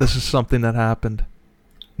 This is something that happened.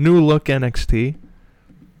 New look NXT.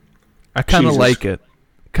 I kind of like it.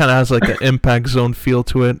 Kind of has like an Impact Zone feel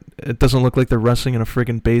to it. It doesn't look like they're wrestling in a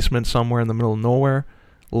friggin' basement somewhere in the middle of nowhere.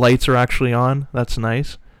 Lights are actually on. That's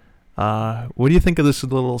nice. What do you think of this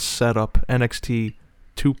little setup, NXT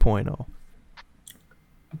 2.0?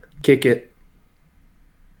 Kick it.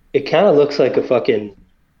 It kind of looks like a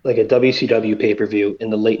WCW pay-per-view in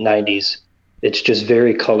the late 90s. It's just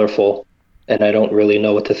very colorful, and I don't really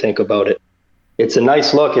know what to think about it. It's a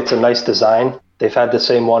nice look. It's a nice design. They've had the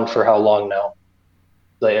same one for how long now?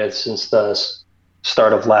 Since the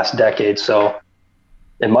start of last decade. So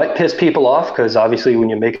it might piss people off because obviously when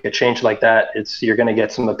you make a change like that, you're going to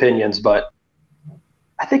get some opinions, but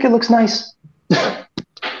I think it looks nice.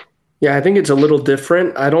 Yeah, I think it's a little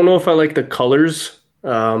different. I don't know if I like the colors,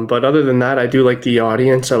 but other than that, I do like the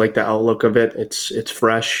audience. I like the outlook of it. It's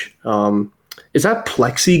fresh. Is that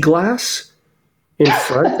plexiglass in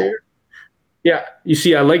front there? Yeah, you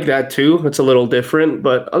see, I like that too. It's a little different.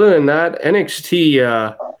 But other than that, NXT,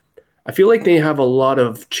 I feel like they have a lot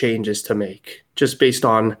of changes to make just based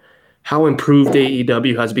on how improved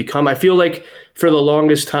AEW has become. I feel like for the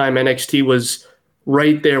longest time, NXT was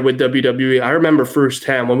right there with WWE. I remember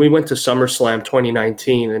firsthand when we went to SummerSlam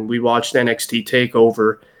 2019 and we watched NXT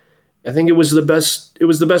TakeOver. I think it was the best. It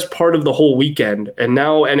was the best part of the whole weekend. And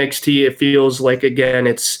now NXT, it feels like, again,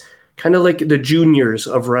 it's kind of like the juniors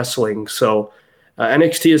of wrestling. So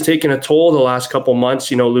NXT has taken a toll the last couple months,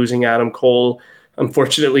 losing Adam Cole.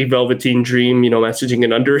 Unfortunately, Velveteen Dream, messaging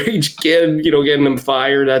an underage kid, getting him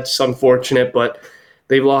fired. That's unfortunate, but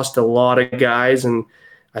they've lost a lot of guys. And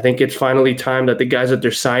I think it's finally time that the guys that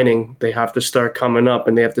they're signing, they have to start coming up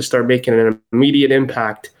and they have to start making an immediate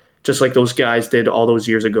impact, just like those guys did all those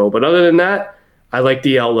years ago. But other than that, I like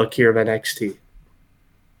the outlook here of NXT.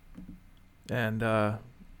 And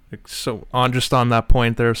so on that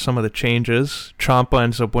point, there are some of the changes. Ciampa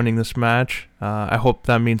ends up winning this match. I hope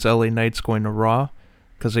that means LA Knight's going to Raw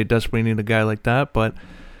because they desperately need a guy like that. But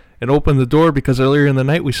it opened the door because earlier in the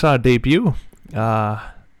night we saw a debut.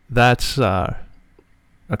 That's they're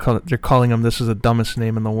calling him, this is the dumbest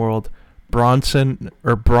name in the world, Braun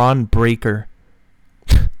Breaker.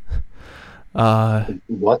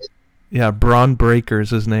 What? Yeah, Braun Breaker is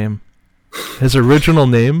his name. His original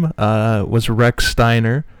name was Rex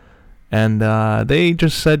Steiner. And they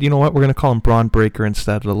just said, you know what, we're going to call him Braun Breaker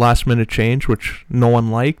instead. A last-minute change, which no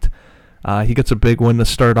one liked. He gets a big win to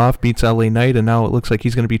start off, beats LA Knight, and now it looks like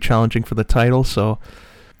he's going to be challenging for the title. So,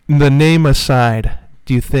 the name aside,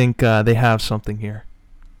 do you think they have something here?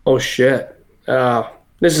 Oh, shit.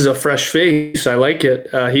 This is a fresh face. I like it.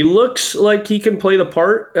 He looks like he can play the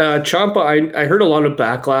part. Ciampa, I heard a lot of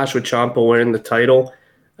backlash with Ciampa winning the title,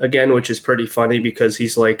 again, which is pretty funny because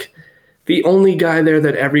he's like the only guy there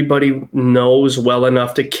that everybody knows well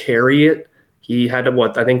enough to carry it. He had,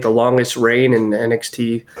 I think the longest reign in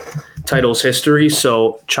NXT titles history.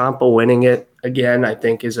 So Ciampa winning it, again, I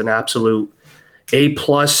think is an absolute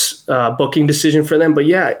A-plus booking decision for them. But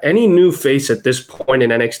yeah, any new face at this point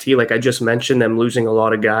in NXT, like I just mentioned, them losing a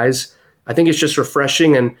lot of guys, I think it's just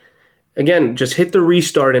refreshing. And again, just hit the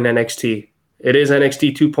restart in NXT. It is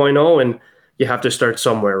NXT 2.0, and you have to start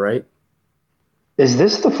somewhere, right? Is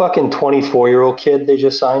this the fucking 24-year-old kid they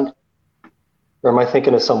just signed? Or am I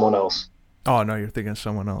thinking of someone else? Oh, no, you're thinking of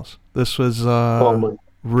someone else. This was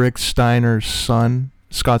Rick Steiner's son,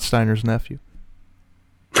 Scott Steiner's nephew.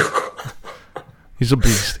 He's a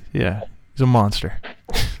beast. Yeah, he's a monster.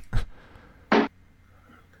 I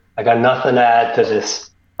got nothing to add to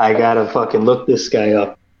this. I gotta fucking look this guy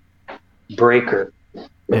up. Breaker.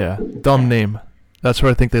 Yeah, dumb name. That's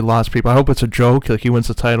where I think they lost people. I hope it's a joke, like he wins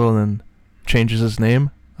the title and then changes his name.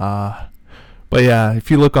 But yeah, if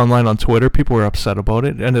you look online on Twitter, people were upset about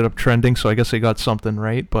it. It ended up trending, so I guess they got something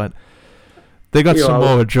right. But They got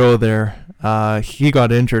Samoa Joe there. He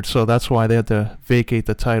got injured, so that's why they had to vacate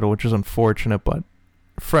the title, which is unfortunate, but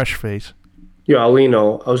fresh face. Yo,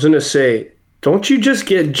 Alino, I was going to say, don't you just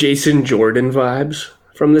get Jason Jordan vibes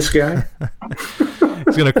from this guy?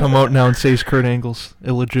 He's going to come out now and say he's Kurt Angle's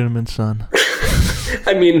illegitimate son.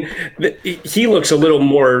 I mean, he looks a little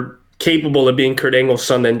more capable of being Kurt Angle's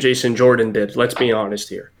son than Jason Jordan did. Let's be honest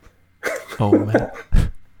here. Oh, man.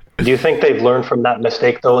 Do you think they've learned from that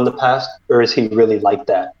mistake, though, in the past? Or is he really like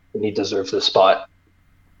that and he deserves the spot?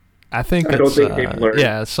 I don't think they've learned.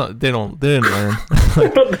 Yeah, they didn't learn.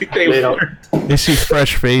 I don't think they've learned. They see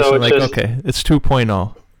fresh face and okay, it's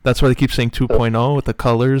 2.0. That's why they keep saying 2.0 with the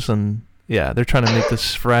colors, and yeah, they're trying to make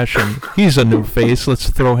this fresh, and he's a new face. Let's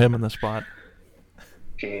throw him in the spot.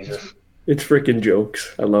 Jesus. It's freaking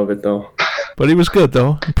jokes. I love it, though. But he was good,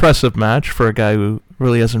 though. Impressive match for a guy who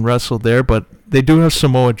really hasn't wrestled there, but they do have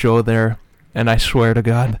Samoa Joe there, and I swear to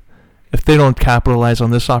God, if they don't capitalize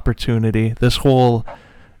on this opportunity, this whole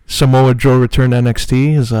Samoa Joe return to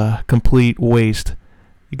NXT is a complete waste.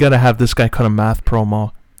 You got to have this guy cut a math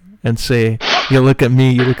promo and say, you look at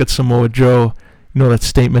me, you look at Samoa Joe, you know that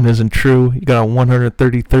statement isn't true. You got a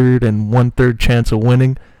 133rd and 1/3 chance of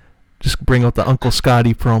winning. Just bring out the Uncle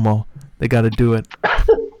Scotty promo. They got to do it.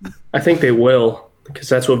 I think they will, because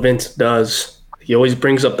that's what Vince does. He always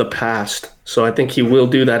brings up the past. So I think he will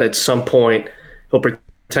do that at some point. He'll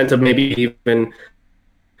pretend to maybe even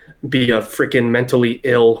be a freaking mentally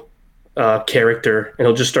ill character, and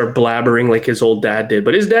he'll just start blabbering like his old dad did.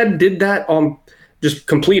 But his dad did that on just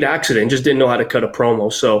complete accident, just didn't know how to cut a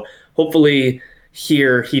promo. So hopefully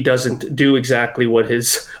here he doesn't do exactly what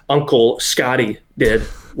his uncle Scotty did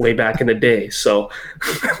way back in the day. So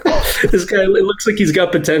this guy, it looks like he's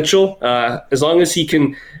got potential. As long as he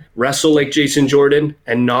can wrestle like Jason Jordan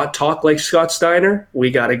and not talk like Scott Steiner,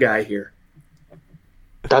 we got a guy here.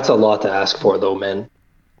 That's a lot to ask for, though, man.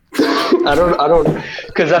 I don't,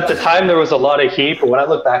 because at the time there was a lot of heat, but when I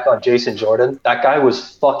look back on Jason Jordan, that guy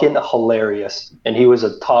was fucking hilarious, and he was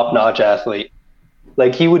a top-notch athlete.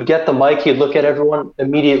 Like, he would get the mic, he'd look at everyone,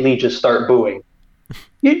 immediately just start booing.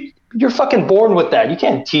 You're fucking born with that. You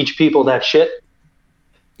can't teach people that shit.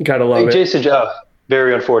 You gotta love it. Jason,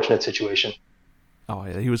 very unfortunate situation. Oh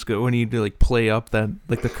yeah, he was good when he'd like play up that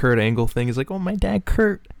like the Kurt Angle thing. He's like, "Oh, my dad,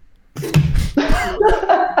 Kurt."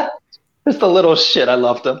 Just a little shit. I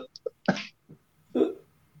loved him.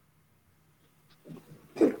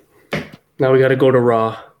 Now we got to go to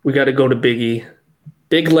Raw. We got to go to Big E.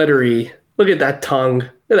 Big letter E. Look at that tongue.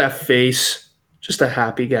 Look at that face. Just a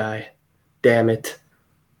happy guy. Damn it.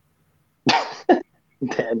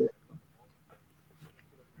 Damn it.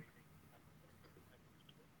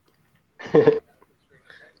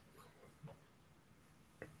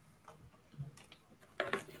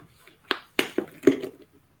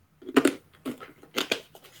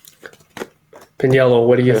 Piniello,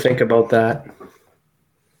 what do you think about that?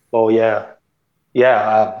 Oh, yeah.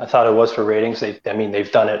 Yeah, I thought it was for ratings.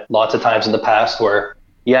 They've done it lots of times in the past where,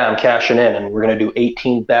 yeah, I'm cashing in and we're going to do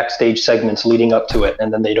 18 backstage segments leading up to it,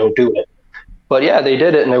 and then they don't do it. But yeah, they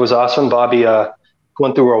did it, and it was awesome. Bobby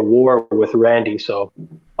went through a war with Randy, so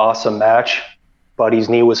awesome match. Buddy's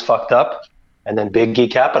knee was fucked up, and then Big E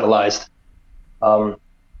capitalized.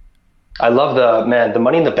 I love the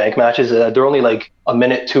Money in the Bank matches. They're only like a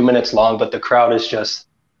minute, 2 minutes long, but the crowd is just,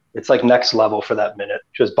 it's like next level for that minute.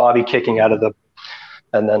 Just Bobby kicking out of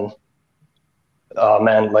and then, oh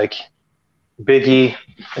man, like Big E,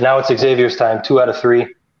 and now it's Xavier's time, 2 out of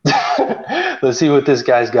 3. Let's see what this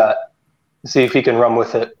guy's got. See if he can run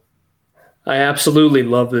with it. I absolutely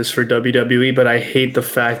love this for WWE, but I hate the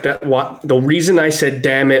fact that the reason I said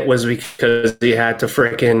damn it was because he had to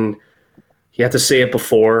say it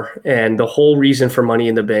before, and the whole reason for Money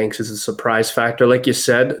in the Banks is the surprise factor. Like you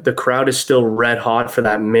said, the crowd is still red hot for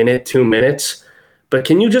that minute, 2 minutes. But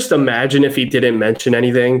can you just imagine if he didn't mention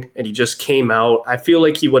anything and he just came out? I feel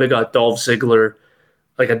like he would have got Dolph Ziggler,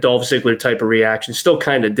 like a Dolph Ziggler type of reaction. Still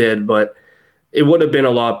kind of did, but it would have been a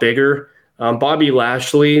lot bigger. Bobby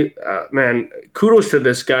Lashley, man, kudos to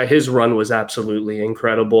this guy. His run was absolutely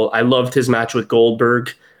incredible. I loved his match with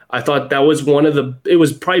Goldberg. I thought that was it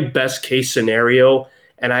was probably best case scenario.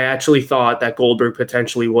 And I actually thought that Goldberg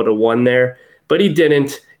potentially would have won there, but he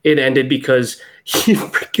didn't. It ended because he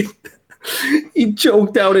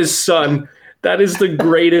choked out his son. That is the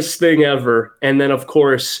greatest thing ever. And then, of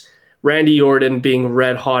course, Randy Orton being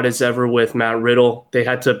red hot as ever with Matt Riddle. They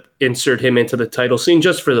had to insert him into the title scene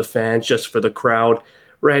just for the fans, just for the crowd.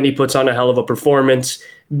 Randy puts on a hell of a performance.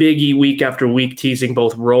 Big E week after week teasing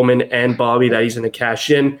both Roman and Bobby that he's going to cash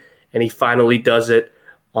in, and he finally does it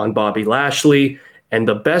on Bobby Lashley. And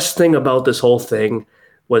the best thing about this whole thing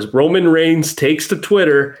was Roman Reigns takes to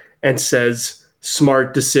Twitter and says,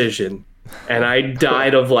 "Smart decision." And I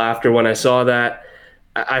died of laughter when I saw that.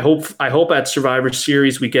 I hope at Survivor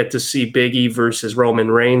Series we get to see Big E versus Roman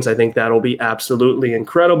Reigns. I think that'll be absolutely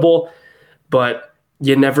incredible. But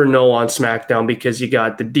you never know on SmackDown because you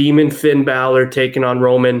got the Demon Finn Balor taking on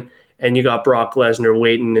Roman, and you got Brock Lesnar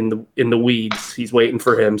waiting in the weeds. He's waiting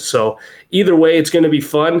for him. So either way, it's going to be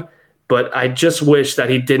fun. But I just wish that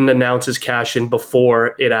he didn't announce his cash-in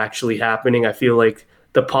before it actually happening. I feel like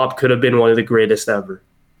the pop could have been one of the greatest ever.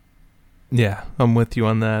 Yeah, I'm with you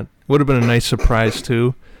on that. Would have been a nice surprise,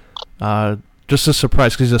 too. Just a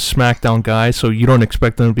surprise because he's a SmackDown guy, so you don't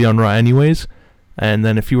expect him to be on Raw anyways. And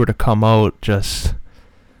then if he were to come out, just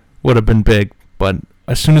would have been big. But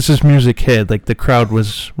as soon as his music hit, like, the crowd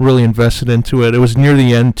was really invested into it. It was near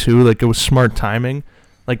the end, too. Like, it was smart timing.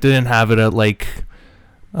 Like, they didn't have it at, like,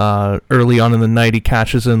 early on in the night, he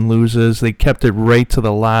catches and loses. They kept it right to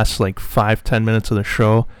the last, like, 5-10 minutes of the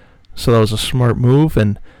show. So that was a smart move,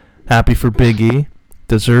 and happy for Big E.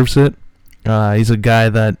 Deserves it. He's a guy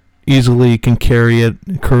that easily can carry it,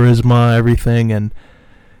 charisma, everything, and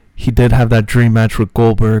he did have that dream match with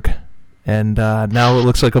Goldberg. And now it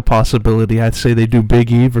looks like a possibility. I'd say they do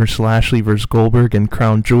Big E versus Lashley versus Goldberg and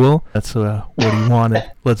Crown Jewel. That's what he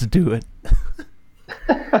wanted. Let's do it.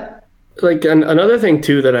 Like another thing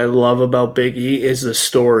too that I love about Big E is the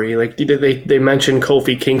story. Like they mentioned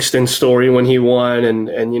Kofi Kingston's story when he won,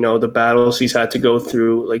 and you know the battles he's had to go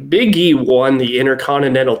through. Like Big E won the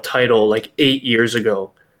Intercontinental title like 8 years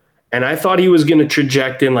ago, and I thought he was going to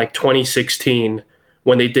traject in like 2016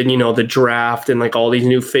 when they did, you know, the draft and like all these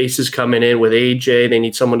new faces coming in with AJ. They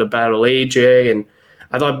need someone to battle AJ, and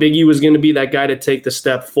I thought Big E was going to be that guy to take the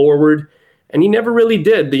step forward. And he never really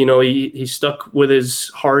did. You know, he stuck with his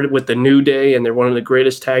heart with the New Day, and they're one of the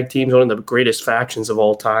greatest tag teams, one of the greatest factions of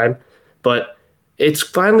all time. But it's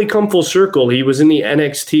finally come full circle. He was in the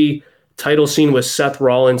NXT title scene with Seth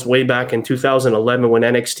Rollins way back in 2011 when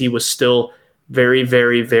NXT was still very,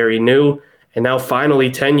 very, very new. And now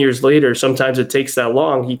finally, 10 years later, sometimes it takes that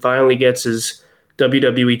long, he finally gets his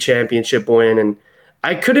WWE Championship win. And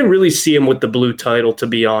I couldn't really see him with the blue title, to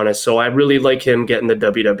be honest. So I really like him getting the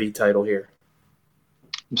WWE title here.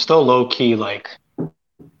 I'm still low key like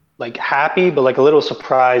happy, but like a little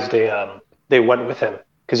surprised they went with him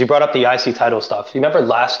because you brought up the IC title stuff. You remember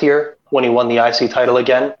last year when he won the IC title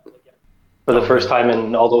again for the first time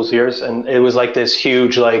in all those years, and it was like this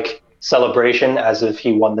huge like celebration as if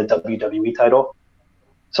he won the WWE title.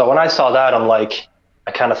 So when I saw that,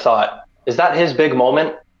 I kind of thought, is that his big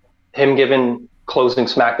moment? Him closing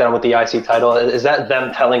SmackDown with the IC title? Is that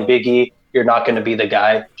them telling Big E, you're not going to be the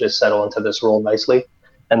guy, just settle into this role nicely?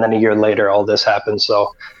 And then a year later, all this happened.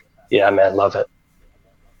 So, yeah, man, love it.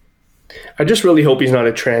 I just really hope he's not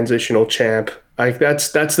a transitional champ. Like that's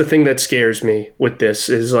the thing that scares me with this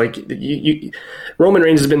is like Roman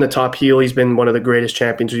Reigns has been the top heel. He's been one of the greatest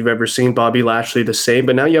champions we've ever seen. Bobby Lashley the same.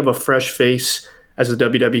 But now you have a fresh face as a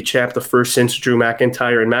WWE champ, the first since Drew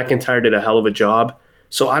McIntyre, and McIntyre did a hell of a job.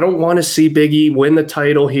 So I don't want to see Big E win the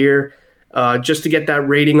title here. Just to get that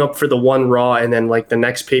rating up for the one Raw, and then like the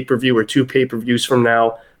next pay-per-view or two pay-per-views from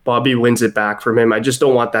now, Bobby wins it back from him. I just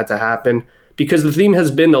don't want that to happen because the theme has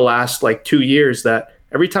been the last like 2 years that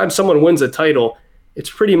every time someone wins a title, it's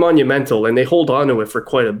pretty monumental and they hold on to it for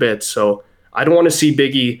quite a bit. So I don't want to see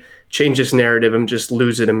Big E change his narrative and just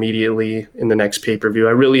lose it immediately in the next pay-per-view.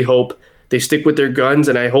 I really hope they stick with their guns,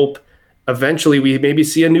 and I hope eventually we maybe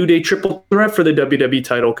see a New Day triple threat for the WWE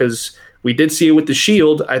title because we did see it with the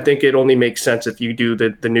Shield. I think it only makes sense if you do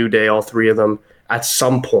the New Day, all three of them, at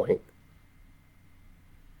some point.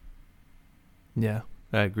 Yeah,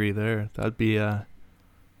 I agree there. That'd be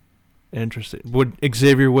interesting. Would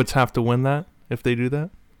Xavier Woods have to win that if they do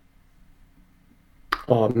that?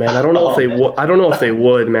 Oh man, I don't know if they would. I don't know if they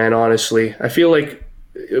would, man. Honestly, I feel like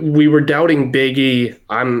we were doubting Big E.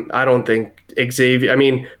 I don't think Xavier. I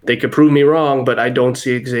mean, they could prove me wrong, but I don't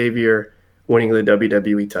see Xavier winning the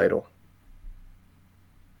WWE title.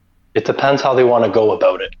 It depends how they want to go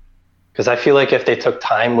about it. Because I feel like if they took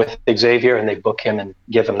time with Xavier and they book him and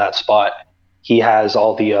give him that spot, he has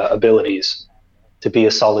all the abilities to be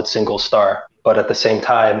a solid single star. But at the same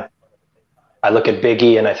time, I look at Big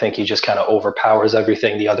E and I think he just kind of overpowers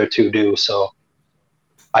everything the other two do. So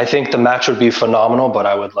I think the match would be phenomenal, but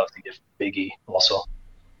I would love to give Big E also.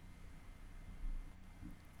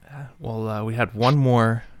 Well, we had one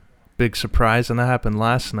more big surprise, and that happened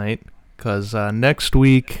last night. Because next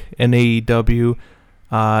week in AEW,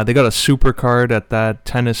 they got a super card at that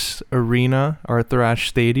tennis arena, Arthur Ashe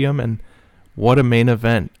Stadium, and what a main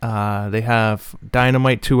event. They have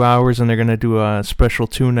Dynamite 2 hours, and they're going to do a special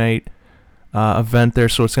 2-night event there,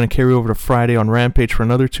 so it's going to carry over to Friday on Rampage for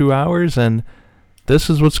another 2 hours, and this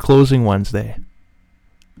is what's closing Wednesday.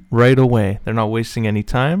 Right away. They're not wasting any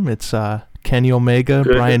time. It's Kenny Omega,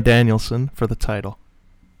 Bryan Danielson for the title.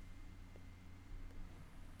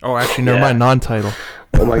 Oh, actually, never mind, non-title.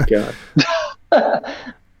 Oh my god.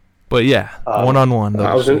 But yeah, one-on-one.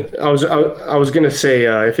 I was gonna say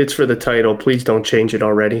if it's for the title, please don't change it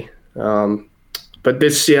already. But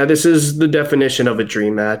this is the definition of a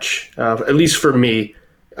dream match, at least for me.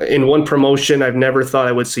 In one promotion, I've never thought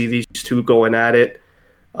I would see these two going at it.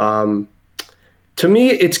 To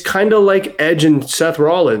me, it's kind of like Edge and Seth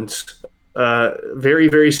Rollins. Very,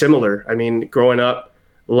 very similar. I mean, growing up,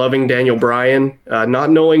 loving Daniel Bryan,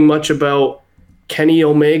 not knowing much about Kenny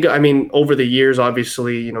Omega. I mean, over the years,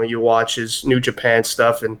 obviously, you watch his New Japan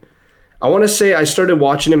stuff. And I want to say I started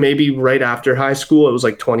watching him maybe right after high school. It was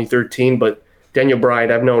like 2013. But Daniel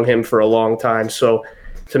Bryan, I've known him for a long time. So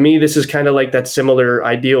to me, this is kind of like that similar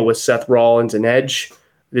ideal with Seth Rollins and Edge.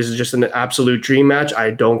 This is just an absolute dream match.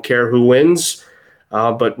 I don't care who wins.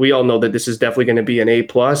 But we all know that this is definitely going to be an A+,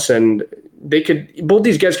 and both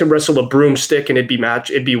these guys can wrestle a broomstick and it'd be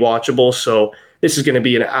watchable. So this is going to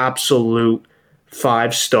be an absolute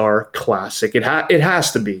 5-star classic. It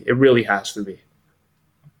has to be. It really has to be.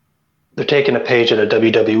 They're taking a page out of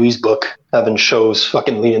WWE's book, having shows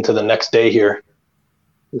fucking lead into the next day here.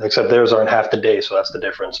 Except theirs aren't half the day, so that's the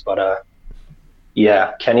difference. But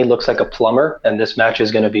yeah, Kenny looks like a plumber, and this match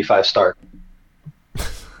is going to be 5-star.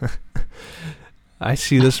 I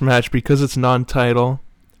see this match because it's non-title.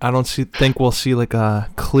 I don't think we'll see like a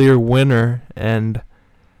clear winner, and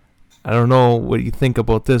I don't know what you think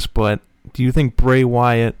about this, but do you think Bray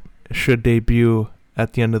Wyatt should debut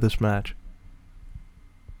at the end of this match?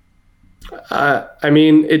 I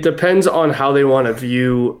mean, it depends on how they want to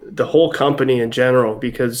view the whole company in general,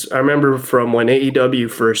 because I remember from when AEW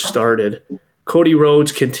first started, Cody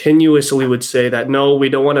Rhodes continuously would say that, no, we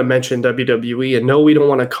don't want to mention WWE, and no, we don't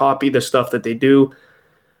want to copy the stuff that they do.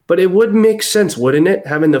 But it would make sense, wouldn't it,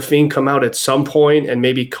 having The Fiend come out at some point and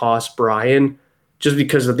maybe cost Bryan, just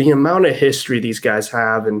because of the amount of history these guys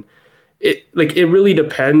have. And it really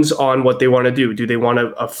depends on what they want to do. Do they want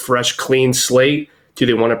a fresh, clean slate? Do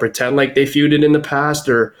they want to pretend like they feuded in the past?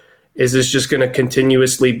 Or is this just going to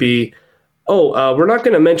continuously be, we're not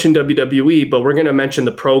going to mention WWE, but we're going to mention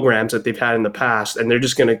the programs that they've had in the past, and they're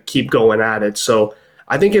just going to keep going at it. So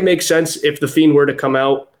I think it makes sense if The Fiend were to come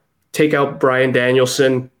out, take out Bryan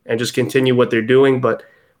Danielson, and just continue what they're doing. But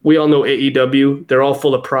we all know AEW, they're all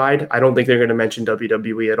full of pride. I don't think they're going to mention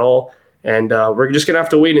WWE at all. And we're just going to have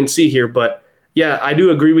to wait and see here. But yeah, I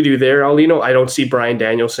do agree with you there, Alino. I don't see Bryan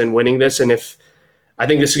Danielson winning this. And I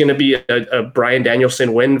think this is going to be a Bryan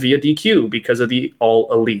Danielson win via DQ because of the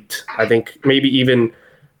All Elite. I think maybe even,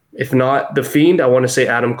 if not The Fiend, I want to say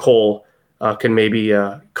Adam Cole can maybe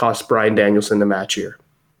cost Bryan Danielson the match here.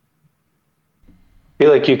 I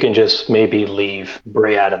feel like you can just maybe leave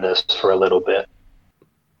Bray out of this for a little bit.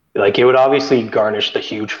 Like, it would obviously garnish the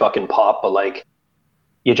huge fucking pop, but like,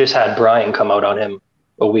 you just had Bryan come out on him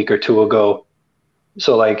a week or two ago.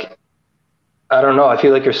 So like, I don't know. I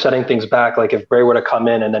feel like you're setting things back. Like, if Bray were to come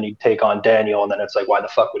in and then he'd take on Daniel, and then it's like, why the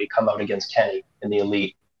fuck would he come out against Kenny in the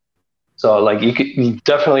Elite? So like,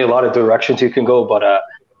 definitely a lot of directions you can go, but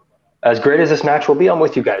as great as this match will be, I'm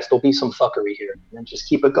with you guys. There'll be some fuckery here, and then just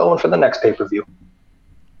keep it going for the next pay-per-view.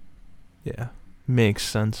 Yeah, makes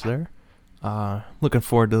sense there. Looking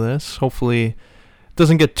forward to this. Hopefully it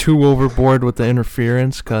doesn't get too overboard with the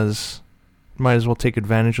interference, because might as well take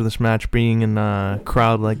advantage of this match being in a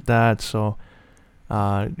crowd like that. So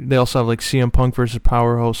they also have like CM Punk versus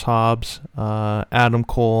Powerhouse Hobbs. Adam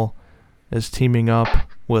Cole is teaming up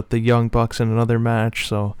with the Young Bucks in another match.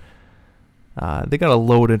 So they got a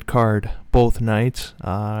loaded card both nights.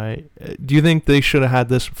 Do you think they should have had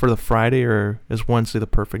this for the Friday, or is Wednesday the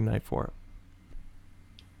perfect night for it?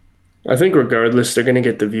 I think regardless, they're going to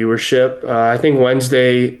get the viewership. I think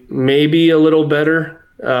Wednesday may be a little better,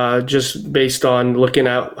 just based on looking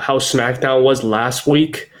at how SmackDown was last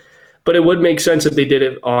week. But it would make sense if they did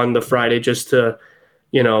it on the Friday, just to,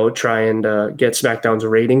 try and get SmackDown's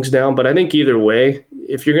ratings down. But I think either way,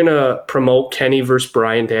 if you're going to promote Kenny versus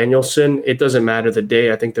Bryan Danielson, it doesn't matter the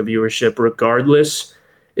day. I think the viewership, regardless,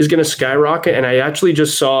 is going to skyrocket. And I actually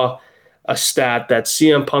just saw a stat that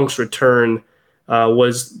CM Punk's return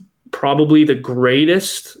was probably the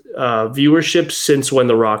greatest viewership since when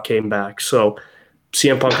The Rock came back. So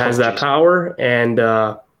CM Punk has that power, and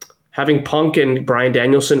having Punk and Bryan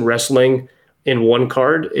Danielson wrestling in one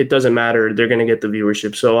card, it doesn't matter. They're going to get the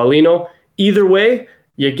viewership. So Alino, either way,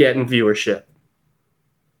 you're getting viewership.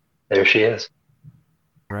 There she is.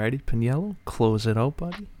 Alrighty, Piniello, close it out,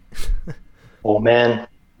 buddy. Oh, man,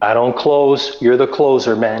 I don't close. You're the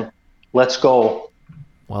closer, man. Let's go.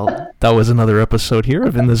 Well, that was another episode here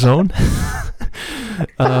of In the Zone.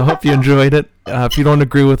 Hope you enjoyed it. If you don't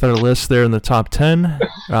agree with our list there in the top 10,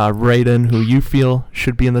 write in who you feel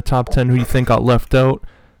should be in the top 10, who you think got left out.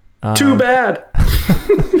 Too bad.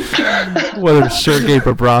 Whether Sergei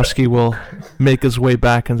Bobrovsky will make his way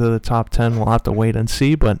back into the top 10, we'll have to wait and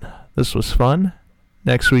see, but this was fun.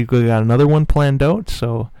 Next week we got another one planned out,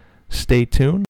 so stay tuned.